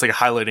said, it's like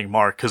highlighting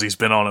Mark because he's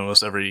been on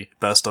almost every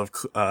best of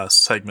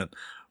segment.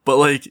 But,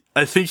 like,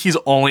 I think he's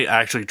only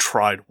actually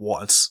tried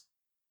once.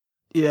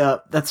 Yeah,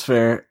 that's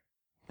fair.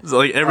 So,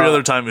 like, every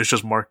other time it's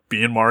just Mark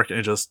being Mark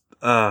and just,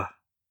 God.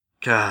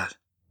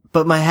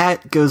 But my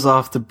hat goes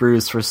off to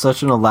Bruce for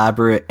such an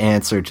elaborate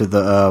answer to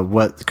the,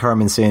 what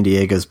Carmen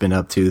Sandiego's been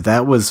up to.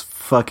 That was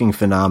fucking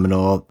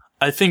phenomenal.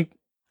 I think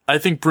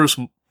Bruce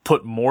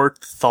put more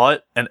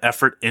thought and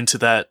effort into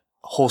that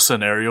whole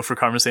scenario for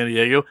Carmen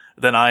Sandiego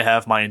than I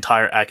have my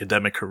entire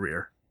academic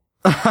career.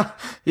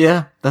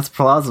 Yeah, that's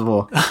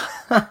plausible.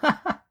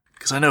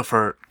 Because I know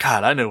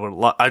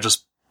I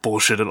just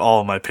bullshitted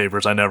all of my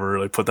papers. I never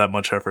really put that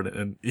much effort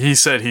in. He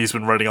said he's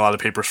been writing a lot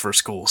of papers for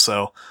school,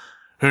 so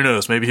who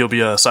knows? Maybe he'll be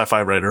a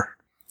sci-fi writer.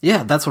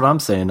 Yeah, that's what I'm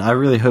saying. I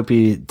really hope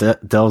he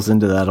delves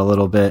into that a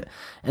little bit.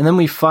 And then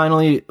we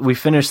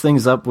finished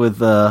things up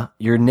with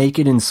your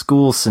naked in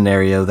school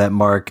scenario that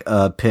Mark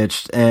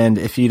pitched. And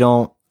if you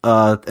don't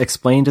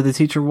explain to the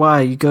teacher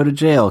why, you go to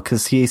jail,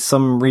 because he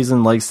some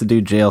reason likes to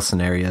do jail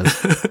scenarios.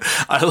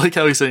 I like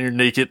how he said you're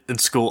naked in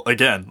school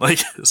again. Like,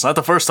 it's not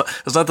the first time.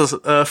 It's not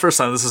the first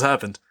time this has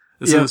happened.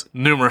 This is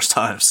numerous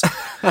times.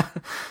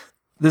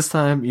 This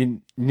time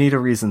you need a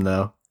reason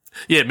though.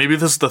 Yeah, maybe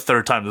this is the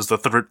third time. This is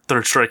the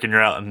third strike and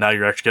you're out, and now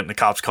you're actually getting the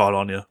cops called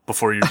on you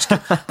before you just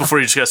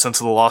got sent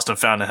to the lost and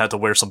found and had to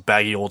wear some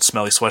baggy old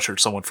smelly sweatshirt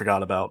someone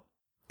forgot about.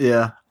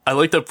 Yeah. I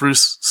like that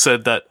Bruce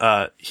said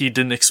that he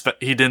didn't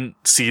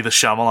see the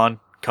Shyamalan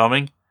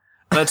coming.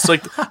 That's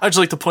like, I just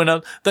like to point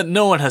out that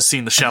no one has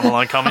seen the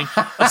Shyamalan coming,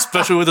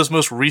 especially with his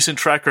most recent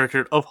track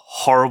record of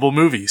horrible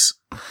movies.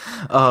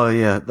 Oh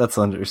yeah, that's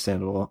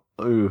understandable.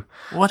 Ooh.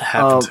 What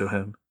happened to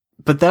him?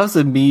 But that was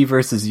a me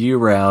versus you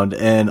round,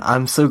 and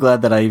I'm so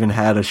glad that I even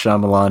had a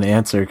Shyamalan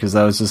answer, because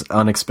that was just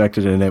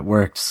unexpected and it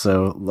worked,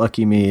 so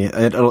lucky me.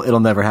 It'll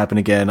never happen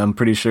again. I'm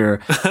pretty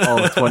sure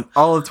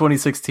all of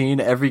 2016,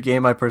 every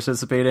game I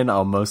participate in,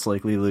 I'll most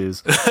likely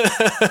lose.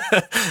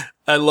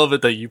 I love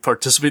it that you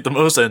participate the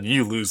most and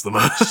you lose the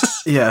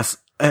most. Yes.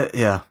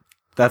 Yeah.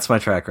 That's my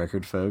track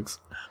record, folks.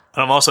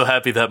 I'm also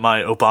happy that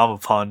my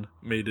Obama pun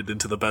made it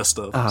into the best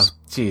of. Oh,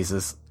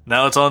 Jesus.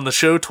 Now it's on the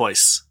show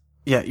twice.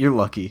 Yeah, you're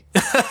lucky.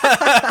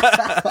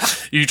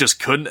 You just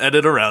couldn't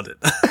edit around it.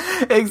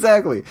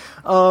 Exactly.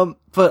 But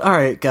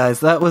alright,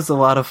 guys, that was a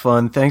lot of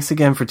fun. Thanks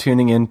again for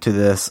tuning in to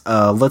this.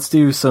 Let's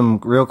do some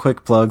real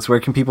quick plugs. Where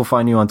can people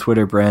find you on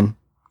Twitter, Bren?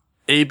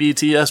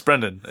 ABTS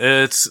Brendan.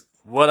 It's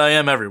what I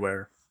am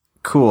everywhere.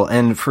 Cool.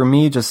 And for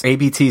me, just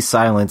ABT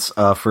Silence,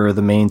 for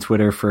the main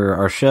Twitter for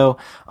our show.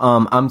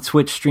 I'm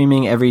Twitch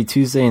streaming every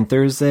Tuesday and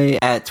Thursday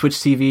at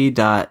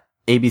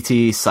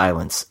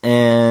twitchtv.abtsilence.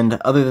 And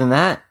other than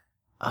that,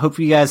 I hope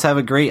you guys have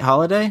a great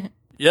holiday.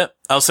 Yep.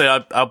 I'll say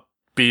I'll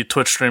be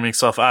Twitch streaming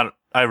stuff. I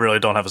really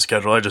don't have a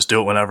schedule. I just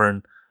do it whenever,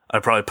 and I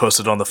probably post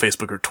it on the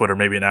Facebook or Twitter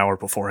maybe an hour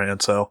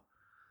beforehand. So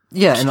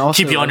yeah, and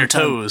also keep you on your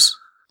toes.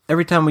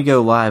 Every time we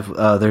go live,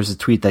 there's a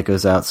tweet that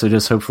goes out. So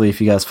just hopefully if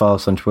you guys follow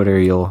us on Twitter,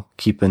 you'll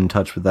keep in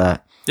touch with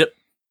that. Yep.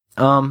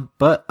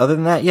 But other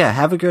than that, yeah,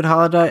 have a good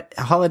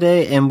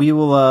holiday, and we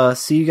will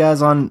see you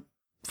guys on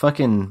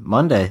fucking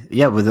Monday.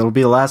 Yeah, it'll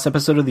be the last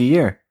episode of the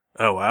year.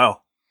 Oh,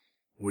 wow.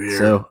 Weird.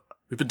 So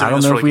we've been doing I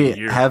don't this know for if like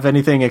we have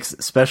anything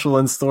special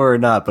in store or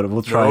not, but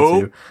we'll try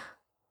to.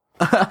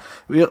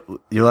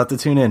 You'll have to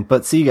tune in.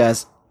 But see you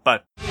guys.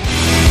 Bye.